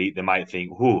athlete, they might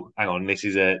think, "Oh, hang on, this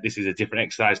is a different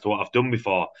exercise to what I've done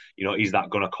before." Is that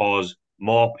going to cause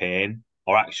more pain,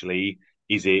 or actually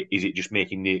is it just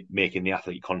making the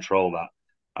athlete control that?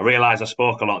 I realise I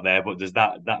spoke a lot there, but does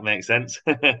that make sense?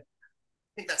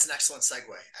 Think that's an excellent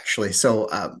segue, actually. So,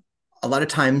 a lot of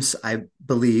times I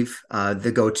believe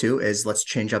the go-to is let's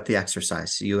change up the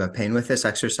exercise. You have pain with this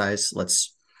exercise.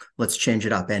 Let's change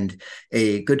it up. And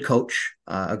a good coach,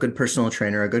 a good personal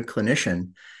trainer, a good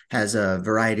clinician has a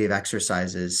variety of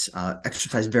exercises,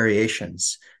 exercise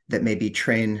variations that maybe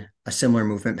train a similar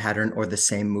movement pattern or the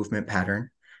same movement pattern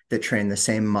that train the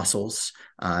same muscles,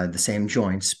 the same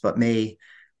joints, but may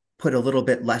put a little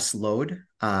bit less load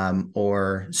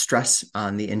or stress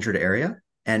on the injured area.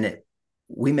 And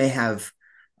we may have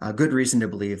a good reason to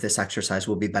believe this exercise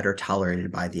will be better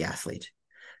tolerated by the athlete.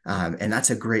 And that's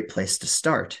a great place to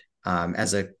start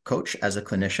as a coach, as a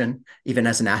clinician, even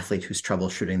as an athlete who's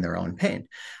troubleshooting their own pain.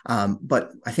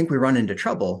 But I think we run into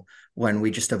trouble when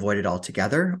we just avoid it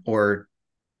altogether or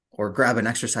grab an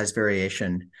exercise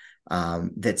variation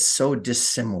that's so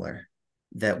dissimilar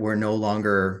that we're no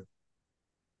longer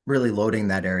really loading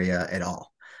that area at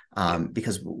all.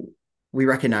 Because we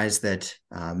recognize that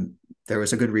there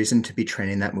was a good reason to be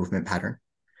training that movement pattern.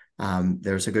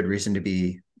 There's a good reason to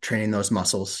be training those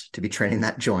muscles, to be training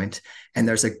that joint, and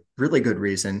there's a really good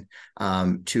reason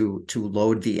to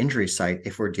load the injury site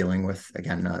if we're dealing with,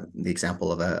 again, the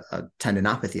example of a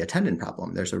tendinopathy, a tendon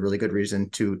problem. There's a really good reason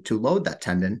to load that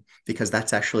tendon because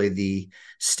that's actually the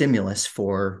stimulus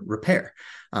for repair.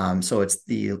 So it's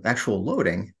the actual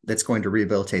loading that's going to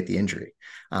rehabilitate the injury.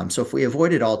 So if we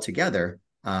avoid it altogether,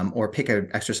 or pick an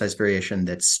exercise variation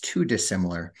that's too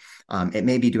dissimilar, it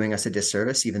may be doing us a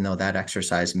disservice, even though that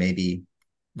exercise may be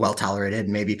well tolerated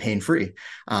and maybe pain free.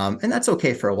 And that's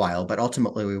okay for a while, but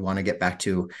ultimately we want to get back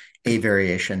to a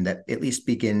variation that at least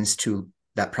begins to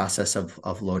that process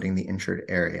of loading the injured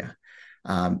area.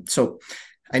 So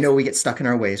I know we get stuck in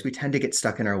our ways. We tend to get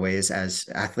stuck in our ways as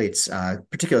athletes,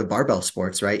 particularly barbell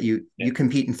sports, right? You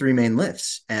compete in three main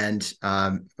lifts, and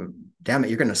damn it,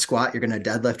 you're going to squat, you're going to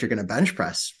deadlift, you're going to bench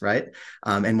press, right?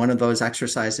 And one of those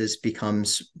exercises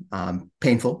becomes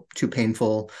painful, too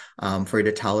painful for you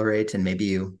to tolerate, and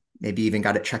maybe even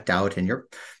got it checked out, and you're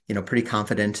pretty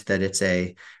confident that it's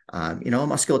a a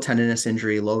musculotendinous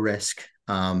injury, low risk.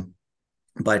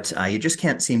 But you just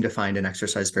can't seem to find an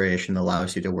exercise variation that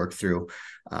allows you to work through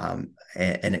an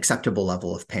acceptable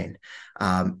level of pain.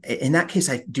 In that case,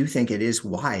 I do think it is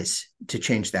wise to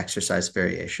change the exercise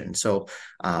variation. So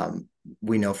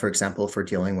we know, for example, if we're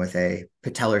dealing with a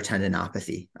patellar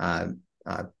tendinopathy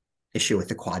issue with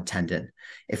the quad tendon,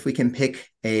 if we can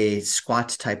pick a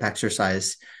squat type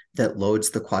exercise that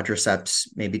loads the quadriceps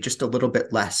maybe just a little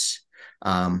bit less,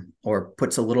 or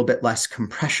puts a little bit less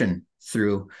compression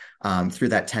through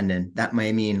that tendon, that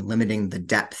may mean limiting the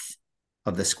depth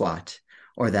of the squat,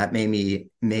 or that may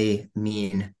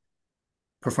mean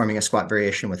performing a squat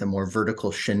variation with a more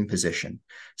vertical shin position,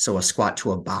 so a squat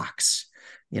to a box,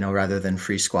 rather than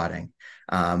free squatting,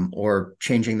 or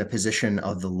changing the position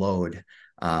of the load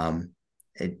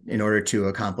in order to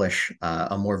accomplish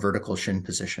a more vertical shin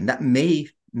position. That may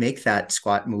make that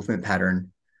squat movement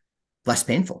pattern less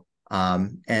painful.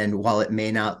 And while it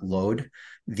may not load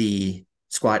the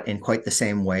squat in quite the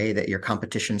same way that your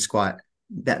competition squat,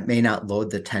 that may not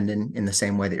load the tendon in the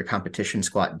same way that your competition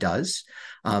squat does,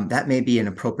 that may be an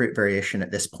appropriate variation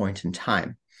at this point in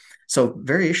time. So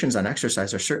variations on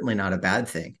exercise are certainly not a bad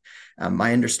thing.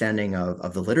 My understanding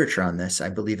of the literature on this, I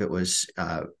believe it was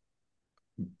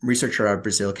researcher out of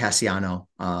Brazil, Cassiano,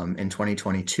 in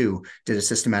 2022, did a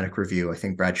systematic review. I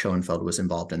think Brad Schoenfeld was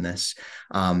involved in this.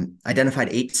 Identified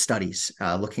 8 studies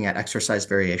looking at exercise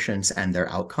variations and their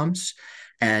outcomes.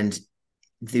 And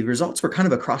the results were kind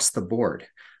of across the board.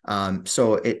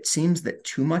 So it seems that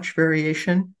too much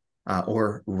variation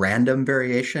or random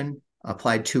variation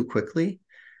applied too quickly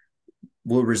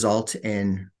will result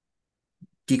in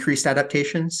decreased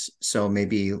adaptations. So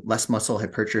maybe less muscle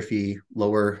hypertrophy,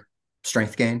 lower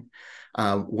strength gain,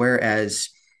 whereas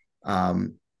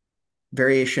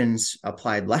variations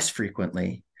applied less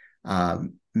frequently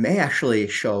may actually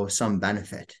show some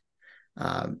benefit.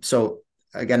 So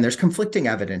again, there's conflicting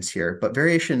evidence here, but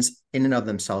variations in and of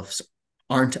themselves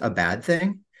aren't a bad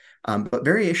thing. But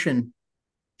variation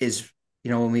is,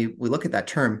 when we look at that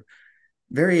term,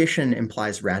 variation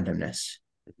implies randomness.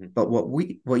 Mhm. But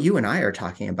what you and I are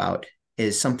talking about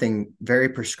is something very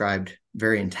prescribed,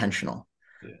 very intentional.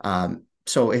 Yeah.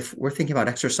 So if we're thinking about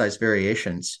exercise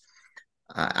variations,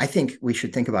 I think we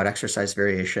should think about exercise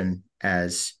variation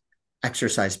as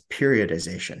exercise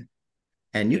periodization.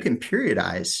 And Yeah. you can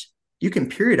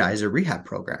periodize a rehab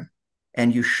program,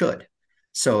 and you should.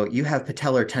 So you have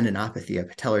patellar tendinopathy, a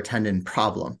patellar tendon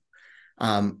problem.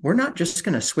 We're not just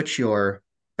going to switch your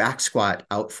back squat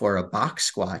out for a box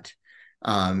squat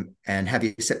and have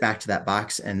you sit back to that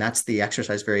box, and that's the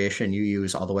exercise variation you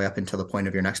use all the way up until the point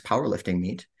of your next powerlifting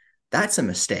meet. That's a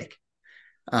mistake.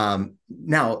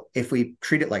 Now, if we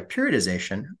treat it like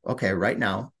periodization, okay, right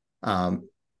now,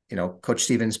 Coach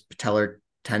Stevens' patellar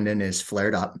tendon is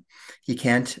flared up. He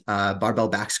can't barbell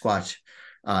back squat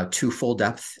to full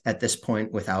depth at this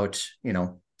point without,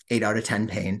 8 out of 10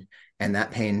 pain. And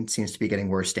that pain seems to be getting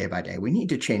worse day by day. We need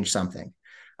to change something.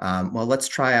 Well, let's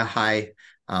try a high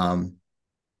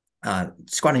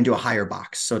squatting to a higher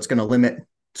box. So it's going to limit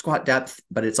squat depth,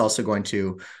 but it's also going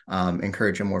to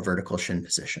encourage a more vertical shin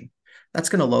position. That's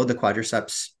going to load the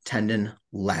quadriceps tendon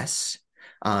less.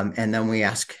 And then we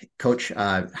ask coach,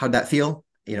 how'd that feel?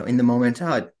 In the moment,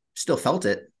 I still felt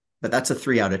it, but that's a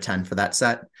 3 out of 10 for that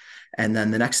set. And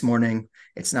then the next morning,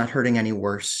 it's not hurting any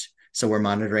worse. So we're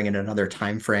monitoring in another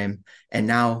time frame. And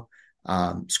now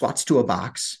squats to a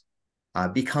box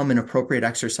become an appropriate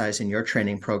exercise in your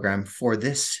training program for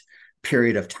this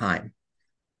period of time.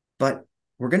 But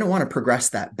we're going to want to progress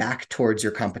that back towards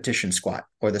your competition squat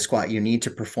or the squat you need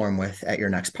to perform with at your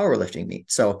next powerlifting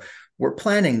meet. So we're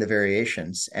planning the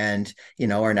variations, and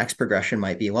our next progression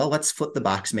might be, well, let's flip the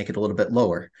box, make it a little bit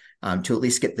lower to at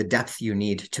least get the depth you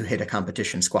need to hit a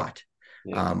competition squat.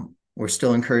 Yeah. We're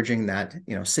still encouraging that,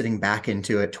 sitting back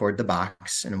into it toward the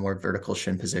box in a more vertical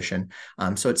shin position.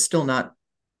 So it's still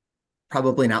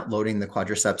probably not loading the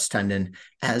quadriceps tendon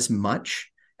as much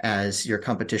as your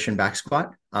competition back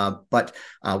squat, but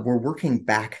we're working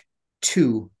back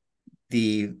to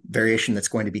the variation that's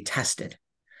going to be tested.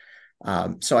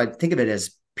 So I think of it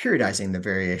as periodizing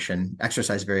the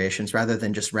exercise variations, rather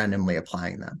than just randomly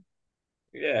applying them.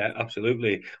 Yeah,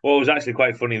 absolutely. What was actually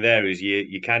quite funny there is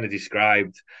you kind of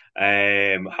described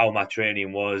how my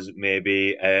training was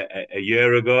maybe a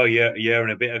year ago, a year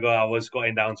and a bit ago. I was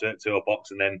squatting down to a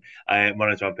box and then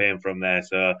monitoring pain from there.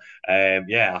 So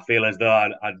yeah, I feel as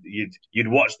though you'd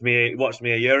watched me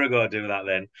a year ago do that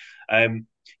then.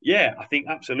 Yeah, I think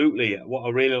absolutely. What I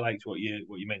really liked what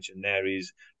you mentioned there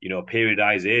is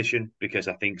periodization, because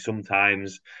I think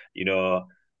sometimes you know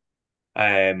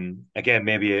again,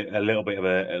 maybe a little bit of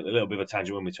a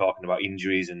tangent when we're talking about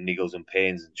injuries and niggles and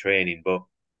pains and training, but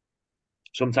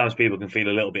sometimes people can feel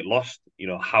a little bit lost.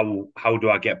 How do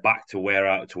I get back to where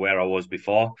I was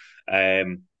before?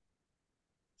 But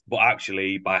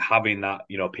actually, by having that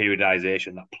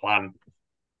periodization, that plan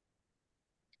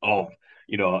of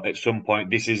at some point,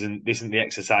 this isn't the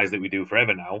exercise that we do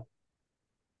forever now.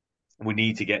 We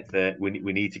need to get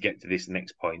to this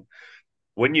next point.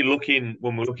 When we're looking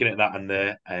at that and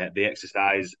the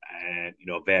exercise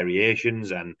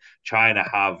variations and trying to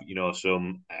have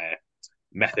some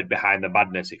method behind the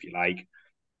madness, if you like,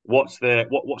 what's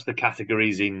the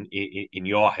categories in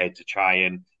your head to try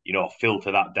and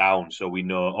filter that down, so we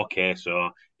know, okay,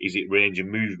 so is it range of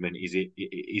movement, is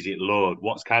it load,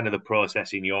 what's kind of the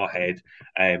process in your head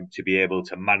to be able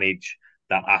to manage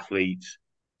that athlete's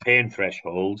pain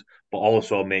threshold, but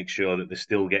also make sure that they're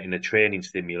still getting a training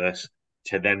stimulus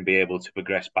to then be able to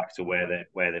progress back to where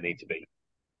they need to be.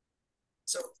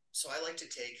 So, so I like to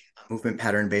take a movement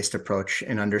pattern based approach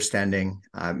in understanding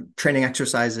training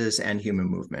exercises and human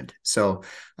movement. So,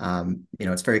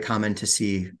 it's very common to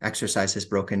see exercises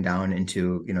broken down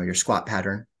into, your squat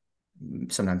pattern.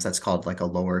 Sometimes that's called like a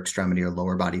lower extremity or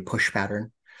lower body push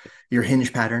pattern. Your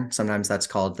hinge pattern, sometimes that's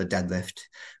called the deadlift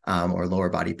or lower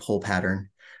body pull pattern.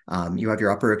 You have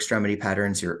your upper extremity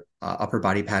patterns, your upper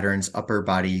body patterns, upper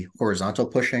body horizontal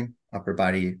pushing, upper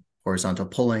body horizontal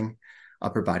pulling,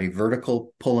 upper body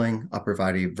vertical pulling, upper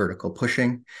body vertical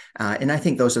pushing. And I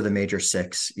think those are the major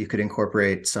six. You could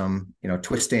incorporate some,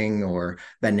 twisting or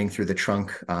bending through the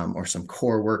trunk, or some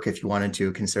core work if you wanted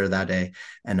to consider that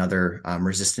another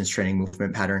resistance training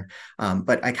movement pattern.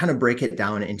 But I kind of break it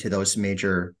down into those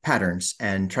major patterns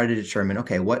and try to determine,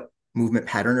 okay, what movement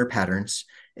pattern or patterns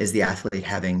is the athlete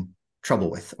having trouble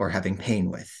with or having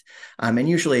pain with? And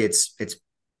usually it's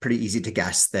pretty easy to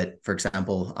guess that, for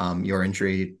example, your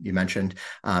injury you mentioned,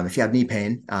 if you have knee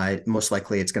pain, most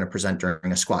likely it's going to present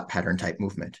during a squat pattern type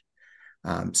movement.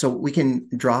 So we can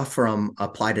draw from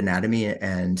applied anatomy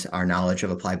and our knowledge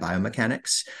of applied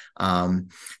biomechanics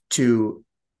to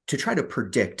try to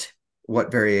predict what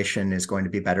variation is going to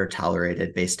be better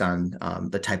tolerated based on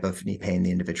the type of knee pain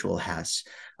the individual has.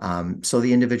 So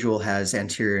the individual has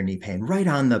anterior knee pain right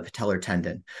on the patellar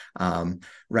tendon,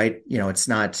 right? It's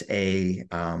not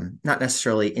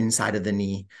necessarily inside of the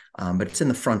knee, but it's in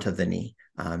the front of the knee.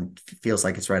 Feels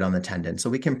like it's right on the tendon. So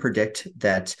we can predict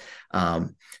that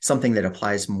something that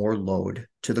applies more load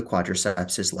to the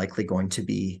quadriceps is likely going to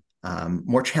be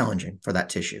more challenging for that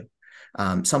tissue.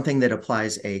 Something that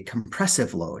applies a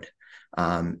compressive load.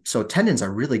 So tendons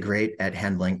are really great at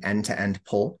handling end-to-end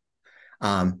pull.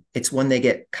 It's when they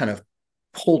get kind of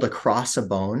pulled across a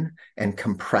bone and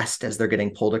compressed as they're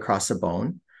getting pulled across a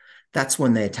bone. That's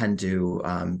when they tend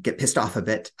to get pissed off a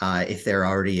bit if they're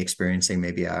already experiencing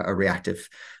maybe a reactive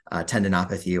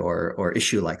tendinopathy or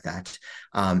issue like that.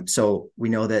 So we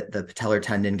know that the patellar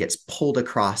tendon gets pulled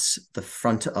across the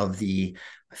front of the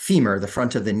femur, the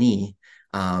front of the knee,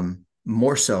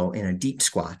 more so in a deep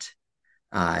squat.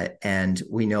 And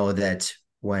we know that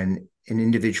when an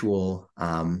individual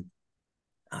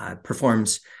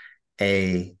performs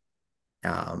a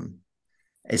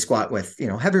squat with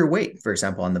heavier weight, for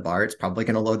example, on the bar, it's probably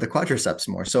going to load the quadriceps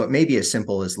more. So it may be as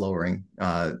simple as lowering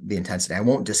the intensity. I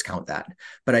won't discount that,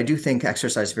 but I do think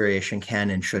exercise variation can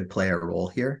and should play a role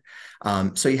here.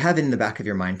 So you have in the back of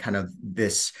your mind kind of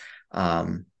this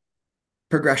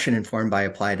progression informed by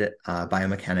applied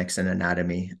biomechanics and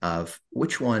anatomy of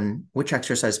which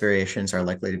exercise variations are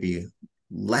likely to be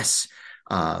less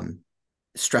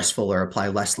stressful or apply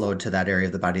less load to that area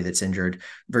of the body that's injured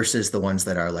versus the ones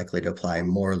that are likely to apply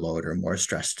more load or more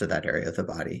stress to that area of the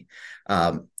body.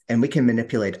 And we can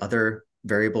manipulate other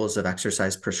variables of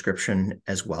exercise prescription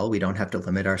as well. We don't have to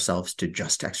limit ourselves to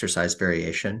just exercise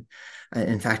variation.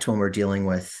 In fact, when we're dealing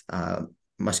with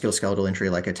musculoskeletal injury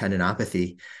like a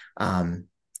tendinopathy,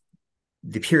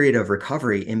 the period of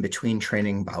recovery in between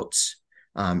training bouts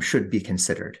should be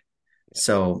considered.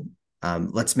 So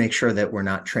let's make sure that we're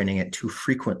not training it too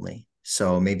frequently.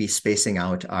 So maybe spacing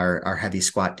out our heavy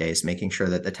squat days, making sure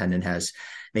that the tendon has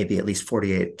maybe at least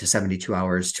 48 to 72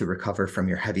 hours to recover from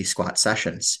your heavy squat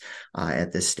sessions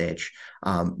at this stage.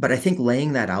 But I think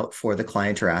laying that out for the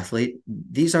client or athlete,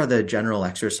 these are the general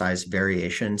exercise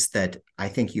variations that I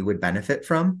think you would benefit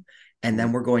from. And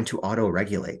then we're going to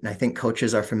auto-regulate. And I think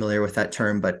coaches are familiar with that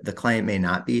term, but the client may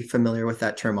not be familiar with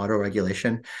that term,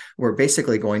 auto-regulation. We're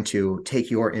basically going to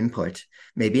take your input,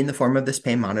 maybe in the form of this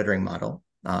pain monitoring model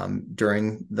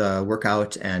during the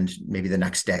workout and maybe the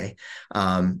next day,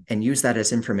 and use that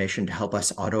as information to help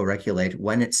us auto-regulate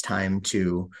when it's time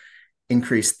to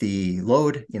increase the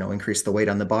load, increase the weight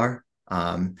on the bar,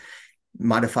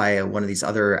 modify one of these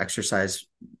other exercise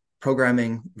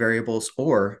programming variables,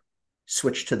 or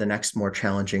switch to the next more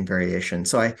challenging variation.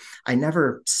 So I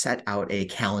never set out a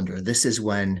calendar. This is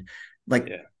when, like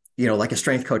a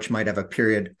strength coach might have a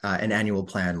period, an annual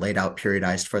plan laid out,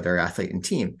 periodized for their athlete and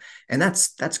team, and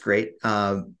that's great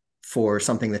for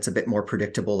something that's a bit more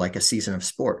predictable, like a season of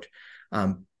sport.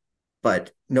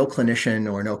 But no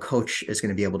clinician or no coach is going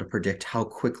to be able to predict how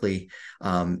quickly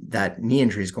that knee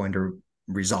injury is going to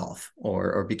resolve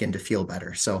or begin to feel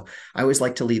better. So I always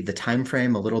like to leave the time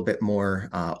frame a little bit more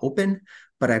open,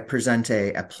 but I present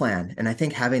a plan. And I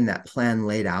think having that plan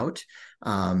laid out,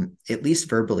 at least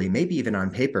verbally, maybe even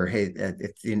on paper, hey,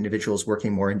 if the individual is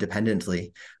working more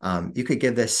independently, you could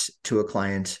give this to a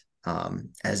client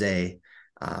as a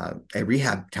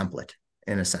rehab template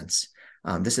in a sense.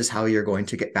 This is how you're going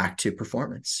to get back to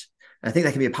performance. And I think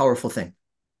that can be a powerful thing.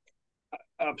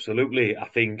 Absolutely. I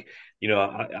think,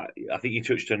 I think you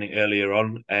touched on it earlier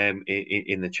on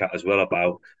in the chat as well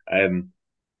about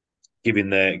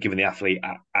giving the athlete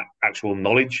actual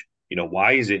knowledge.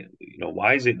 Why is it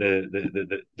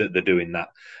that they're doing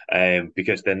that?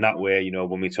 Because then that way,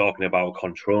 when we're talking about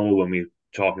control, when we're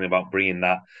talking about bringing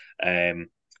that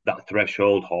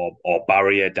threshold or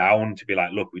barrier down to be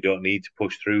like, look, we don't need to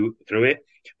push through it.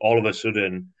 All of a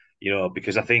sudden,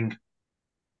 because I think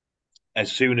as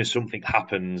soon as something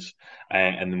happens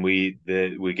and then we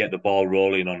get the ball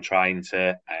rolling on trying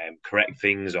to correct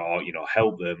things or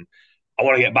help them, I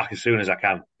want to get back as soon as I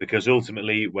can, because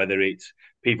ultimately, whether it's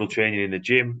people training in the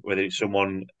gym, whether it's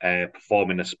someone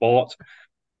performing a sport,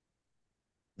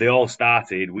 we all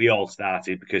started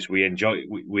because we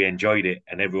enjoyed it,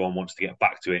 and everyone wants to get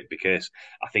back to it because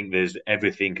I think there's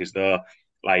everything as though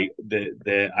like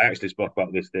I actually spoke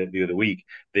about this the other week.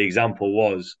 The example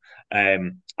was I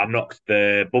knocked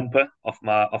the bumper off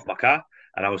my car,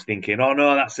 and I was thinking, oh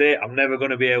no, that's it. I'm never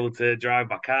going to be able to drive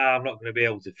my car. I'm not going to be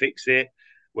able to fix it.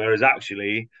 Whereas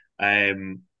actually,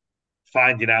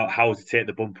 finding out how to take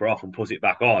the bumper off and put it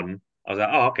back on I was like,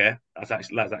 oh, okay, that's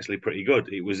actually pretty good.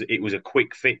 It was a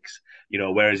quick fix,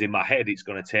 whereas in my head it's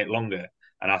going to take longer.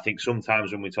 And I think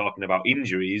sometimes when we're talking about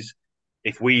injuries,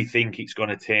 if we think it's going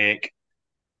to take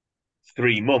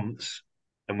 3 months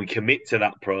and we commit to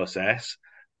that process,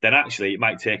 then actually it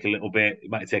might take a little bit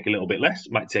less,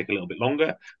 it might take a little bit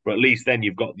longer, but at least then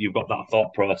you've got that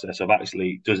thought process of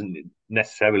actually it doesn't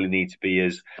necessarily need to be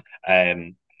as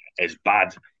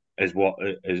bad as what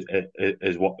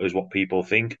people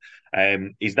think.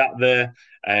 Is that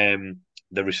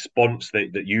the response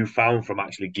that you found from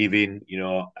actually giving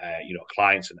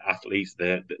clients and athletes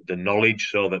the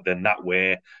knowledge so that then that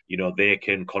way they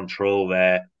can control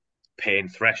their pain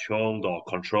threshold or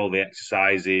control the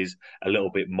exercises a little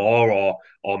bit more,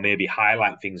 or maybe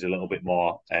highlight things a little bit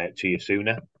more to you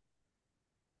sooner?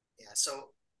 Yeah, so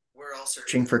we're all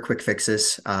searching for quick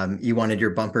fixes. You wanted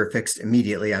your bumper fixed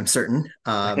immediately, I'm certain,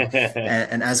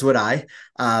 and as would I.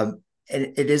 And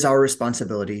it is our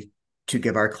responsibility to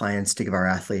give our clients, to give our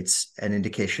athletes an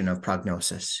indication of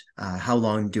prognosis. How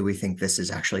long do we think this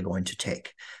is actually going to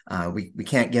take? We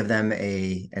can't give them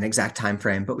an exact time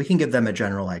frame, but we can give them a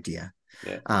general idea.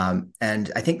 Yeah.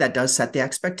 And I think that does set the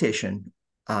expectation.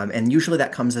 And usually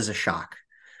that comes as a shock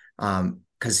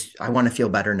because I want to feel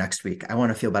better next week. I want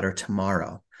to feel better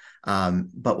tomorrow.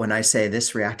 But when I say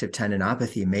this reactive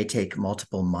tendinopathy may take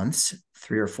multiple months,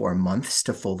 3 or 4 months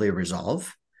to fully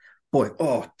resolve, boy,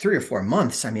 3 or 4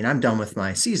 months. I mean, I'm done with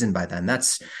my season by then.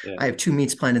 Yeah. I have 2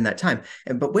 meets planned in that time.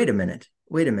 But wait a minute.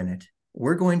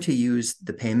 We're going to use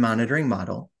the pain monitoring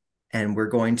model and we're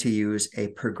going to use a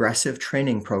progressive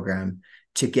training program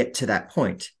to get to that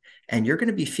point. And you're going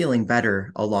to be feeling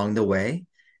better along the way.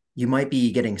 You might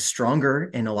be getting stronger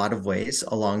in a lot of ways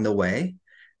along the way.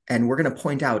 And we're going to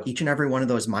point out each and every one of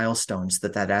those milestones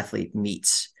that athlete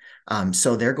meets.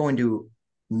 So they're going to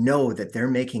know that they're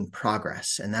making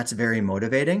progress, and that's very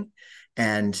motivating.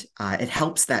 And it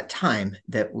helps that time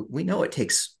that we know it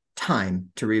takes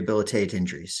time to rehabilitate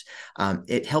injuries.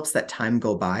 It helps that time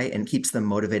go by and keeps them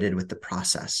motivated with the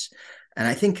process. And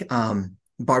I think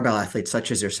barbell athletes such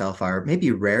as yourself are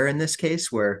maybe rare in this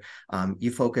case where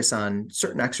you focus on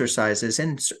certain exercises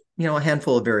and a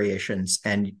handful of variations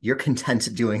and you're content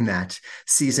doing that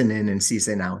season in and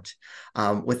season out.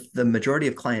 With the majority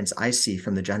of clients I see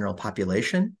from the general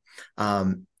population,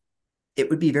 it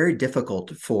would be very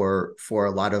difficult for a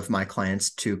lot of my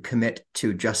clients to commit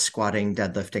to just squatting,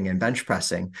 deadlifting, and bench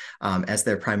pressing as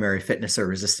their primary fitness or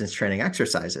resistance training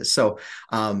exercises. So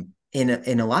in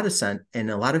a lot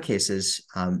of cases,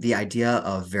 the idea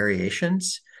of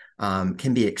variations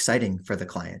can be exciting for the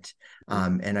client.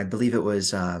 And I believe it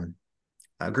was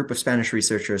a group of Spanish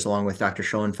researchers, along with Dr.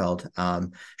 Schoenfeld,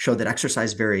 showed that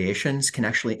exercise variations can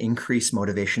actually increase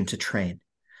motivation to train.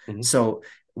 Mm-hmm. So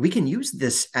we can use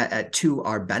this to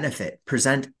our benefit,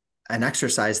 present an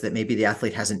exercise that maybe the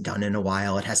athlete hasn't done in a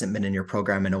while. It hasn't been in your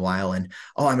program in a while. And,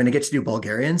 oh, I'm going to get to do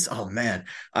Bulgarians. Oh man,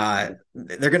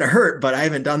 they're going to hurt, but I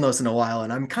haven't done those in a while.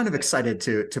 And I'm kind of excited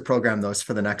to program those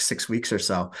for the next 6 weeks or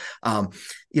so.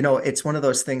 It's one of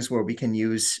those things where we can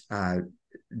use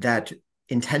that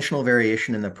intentional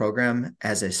variation in the program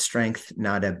as a strength,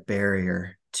 not a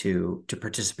barrier to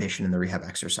participation in the rehab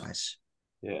exercise.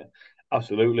 Yeah,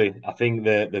 absolutely. I think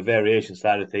the variation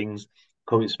side of things,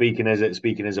 coming speaking as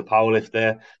a power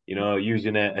lifter,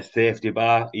 using a safety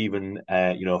bar, even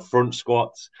front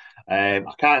squats. I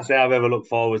can't say I've ever looked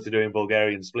forward to doing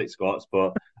Bulgarian split squats,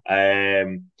 but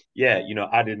yeah,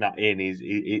 adding that in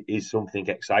is something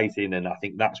exciting, and I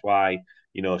think that's why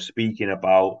speaking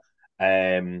about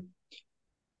the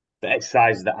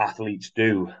exercises that athletes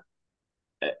do,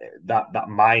 that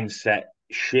mindset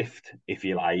shift, if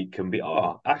you like, can be,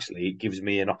 oh, actually, it gives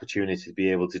me an opportunity to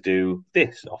be able to do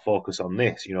this or focus on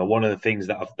this. One of the things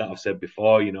that I've said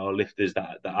before, lifters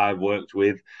that I've worked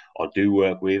with or do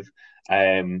work with,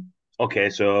 okay,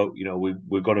 so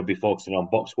we're going to be focusing on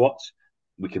box squats.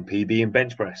 We can PB and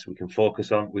bench press. We can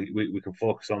focus on we can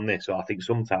focus on this. So I think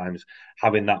sometimes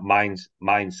having that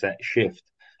mindset shift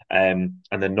and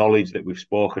the knowledge that we've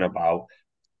spoken about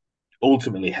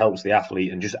ultimately helps the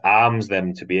athlete and just arms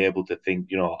them to be able to think,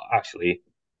 actually,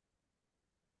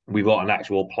 we've got an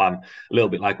actual plan, a little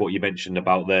bit like what you mentioned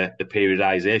about the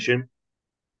periodization.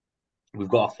 We've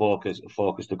got a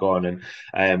focus to go on,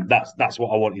 and that's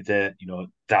what I wanted to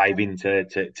dive into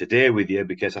today with you,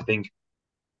 because I think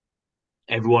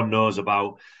everyone knows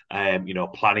about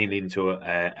planning into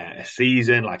a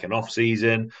season, like an off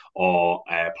season, or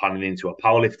planning into a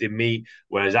powerlifting meet.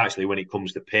 Whereas actually, when it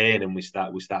comes to pain and we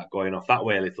start going off that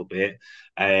way a little bit,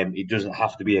 it doesn't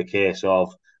have to be a case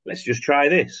of let's just try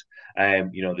this.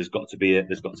 There's got to be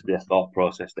a thought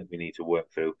process that we need to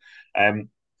work through.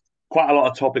 quite a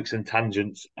lot of topics and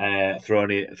tangents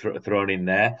thrown in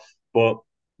there. But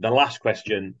the last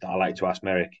question that I like to ask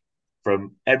Merrick,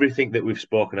 from everything that we've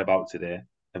spoken about today,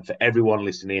 and for everyone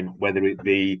listening, whether it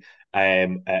be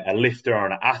a lifter or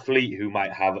an athlete who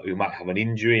might have an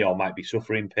injury or might be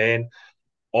suffering pain,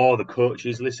 or the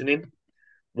coaches listening,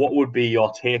 what would be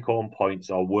your take home points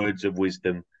or words of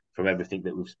wisdom from everything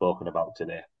that we've spoken about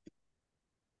today?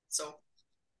 So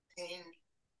pain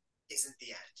isn't the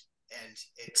end. And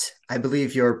I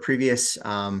believe your previous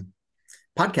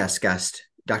podcast guest,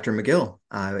 Dr. McGill,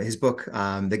 his book,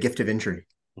 The Gift of Injury,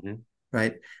 Mm-hmm.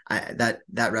 right? That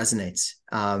resonates.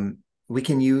 We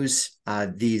can use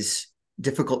these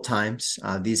difficult times,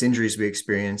 these injuries we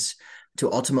experience,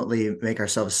 to ultimately make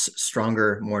ourselves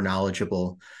stronger, more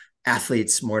knowledgeable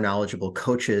athletes, more knowledgeable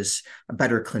coaches,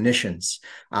 better clinicians.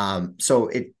 So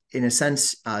in a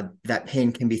sense, that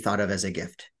pain can be thought of as a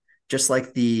gift, just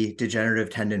like the degenerative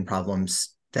tendon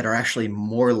problems that are actually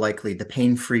more likely, the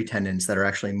pain-free tendons that are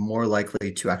actually more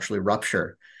likely to actually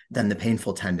rupture than the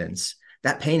painful tendons.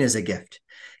 That pain is a gift.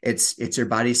 It's your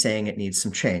body saying it needs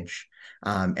some change.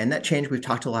 And that change we've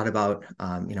talked a lot about,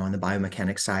 on the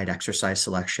biomechanics side, exercise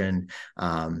selection,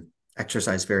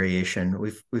 exercise variation.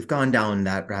 We've gone down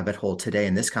that rabbit hole today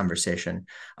in this conversation,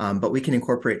 but we can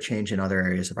incorporate change in other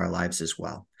areas of our lives as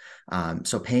well.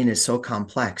 So pain is so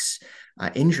complex,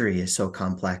 injury is so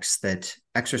complex that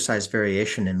exercise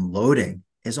variation and loading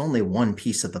is only one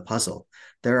piece of the puzzle.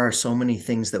 There are so many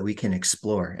things that we can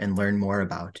explore and learn more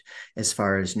about as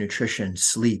far as nutrition,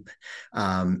 sleep,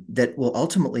 that will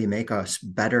ultimately make us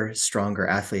better, stronger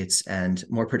athletes and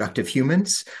more productive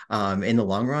humans in the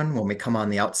long run when we come on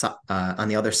the outside, on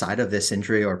the other side of this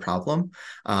injury or problem.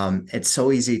 It's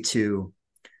so easy to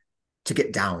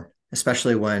get down,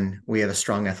 especially when we have a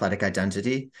strong athletic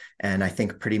identity. And I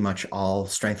think pretty much all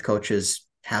strength coaches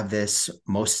have this.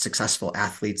 Most successful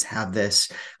athletes have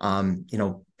this.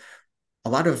 A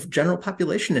lot of general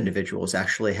population individuals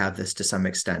actually have this to some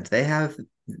extent. They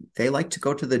like to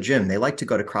go to the gym. They like to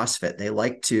go to CrossFit. They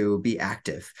like to be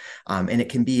active. And it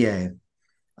can be a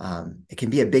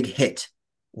big hit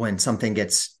when something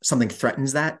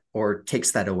threatens that or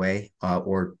takes that away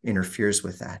or interferes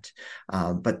with that.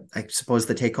 But I suppose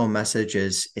the take home message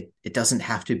is it doesn't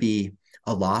have to be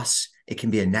a loss. It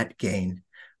can be a net gain.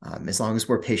 As long as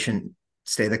we're patient,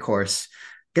 stay the course,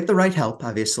 get the right help,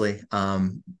 obviously,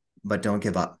 but don't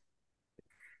give up.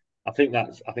 I think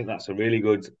that's a really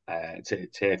good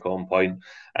take home point.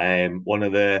 One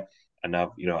of the and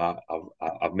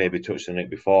I've maybe touched on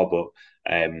it before, but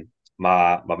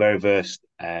my very first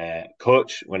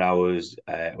coach when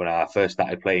I first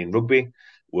started playing rugby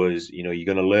was, you're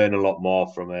going to learn a lot more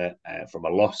from a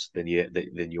loss than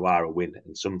you are a win,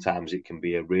 and sometimes it can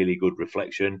be a really good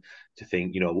reflection to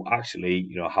think,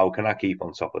 actually, how can I keep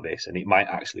on top of this, and it might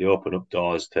actually open up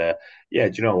doors to, yeah,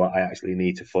 do you know what, I actually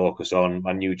need to focus on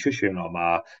my nutrition or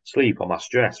my sleep or my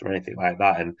stress or anything like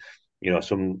that, and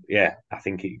I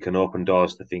think it can open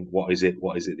doors to think, what is it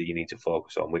that you need to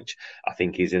focus on, which I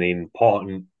think is an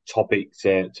important topic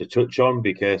to touch on,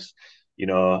 because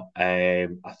I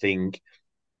think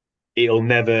it'll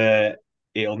never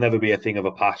be a thing of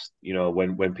a past.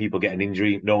 When people get an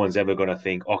injury, no one's ever going to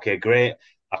think, okay, great,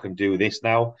 I can do this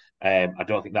now. I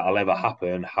don't think that'll ever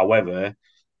happen. However,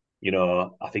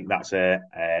 I think that's a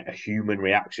human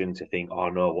reaction to think, oh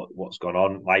no, what's gone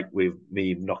on? Like with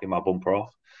me knocking my bumper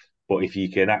off. But if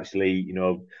you can actually,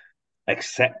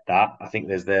 accept that, I think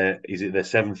there's the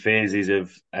seven phases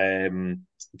of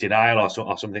denial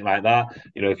or something like that.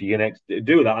 If you can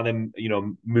do that and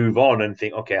then move on and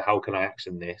think, okay, how can I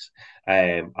action this?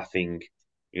 I think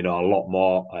a lot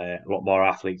more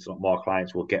athletes, a lot more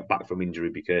clients will get back from injury,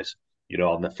 because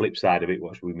on the flip side of it,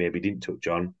 which we maybe didn't touch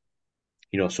on,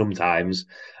 sometimes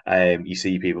you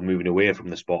see people moving away from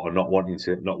the sport or not wanting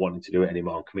to do it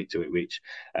anymore and commit to it, which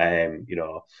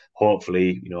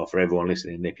hopefully, for everyone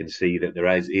listening, they can see that there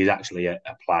is actually a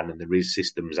plan, and there is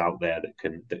systems out there that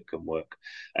can work.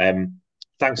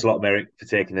 Thanks a lot, Merrick, for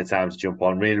taking the time to jump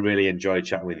on. Really, really enjoyed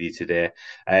chatting with you today.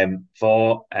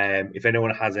 For if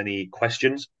anyone has any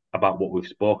questions about what we've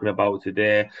spoken about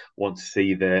today, want to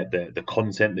see the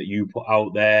content that you put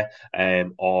out there,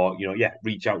 or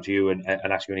reach out to you and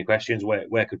ask you any questions,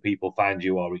 where could people find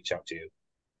you or reach out to you?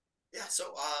 Yeah, so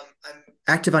I'm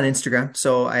active on Instagram.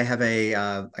 So I have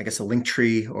I guess a link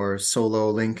tree or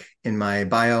solo link in my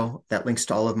bio that links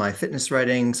to all of my fitness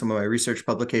writing, some of my research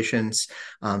publications,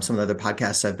 some of the other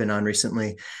podcasts I've been on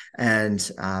recently. And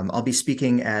I'll be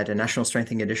speaking at a National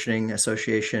Strength and Conditioning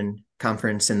Association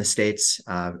conference in the States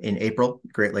in April,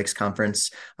 Great Lakes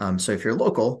Conference. So if you're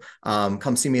local,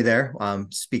 come see me there,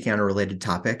 speaking on a related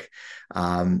topic.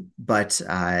 But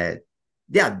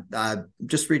yeah,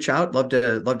 just reach out. Love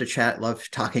to chat. Love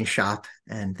talking shop.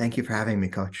 And thank you for having me,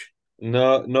 Coach.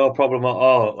 No, no problem at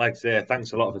all. Like I say,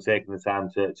 thanks a lot for taking the time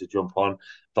to jump on.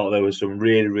 Thought there was some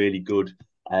really, really good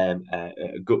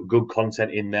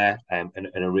content in there, and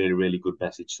a really, really good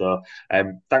message. So,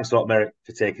 thanks a lot, Merrick,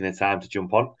 for taking the time to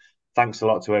jump on. Thanks a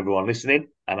lot to everyone listening,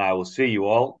 and I will see you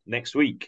all next week.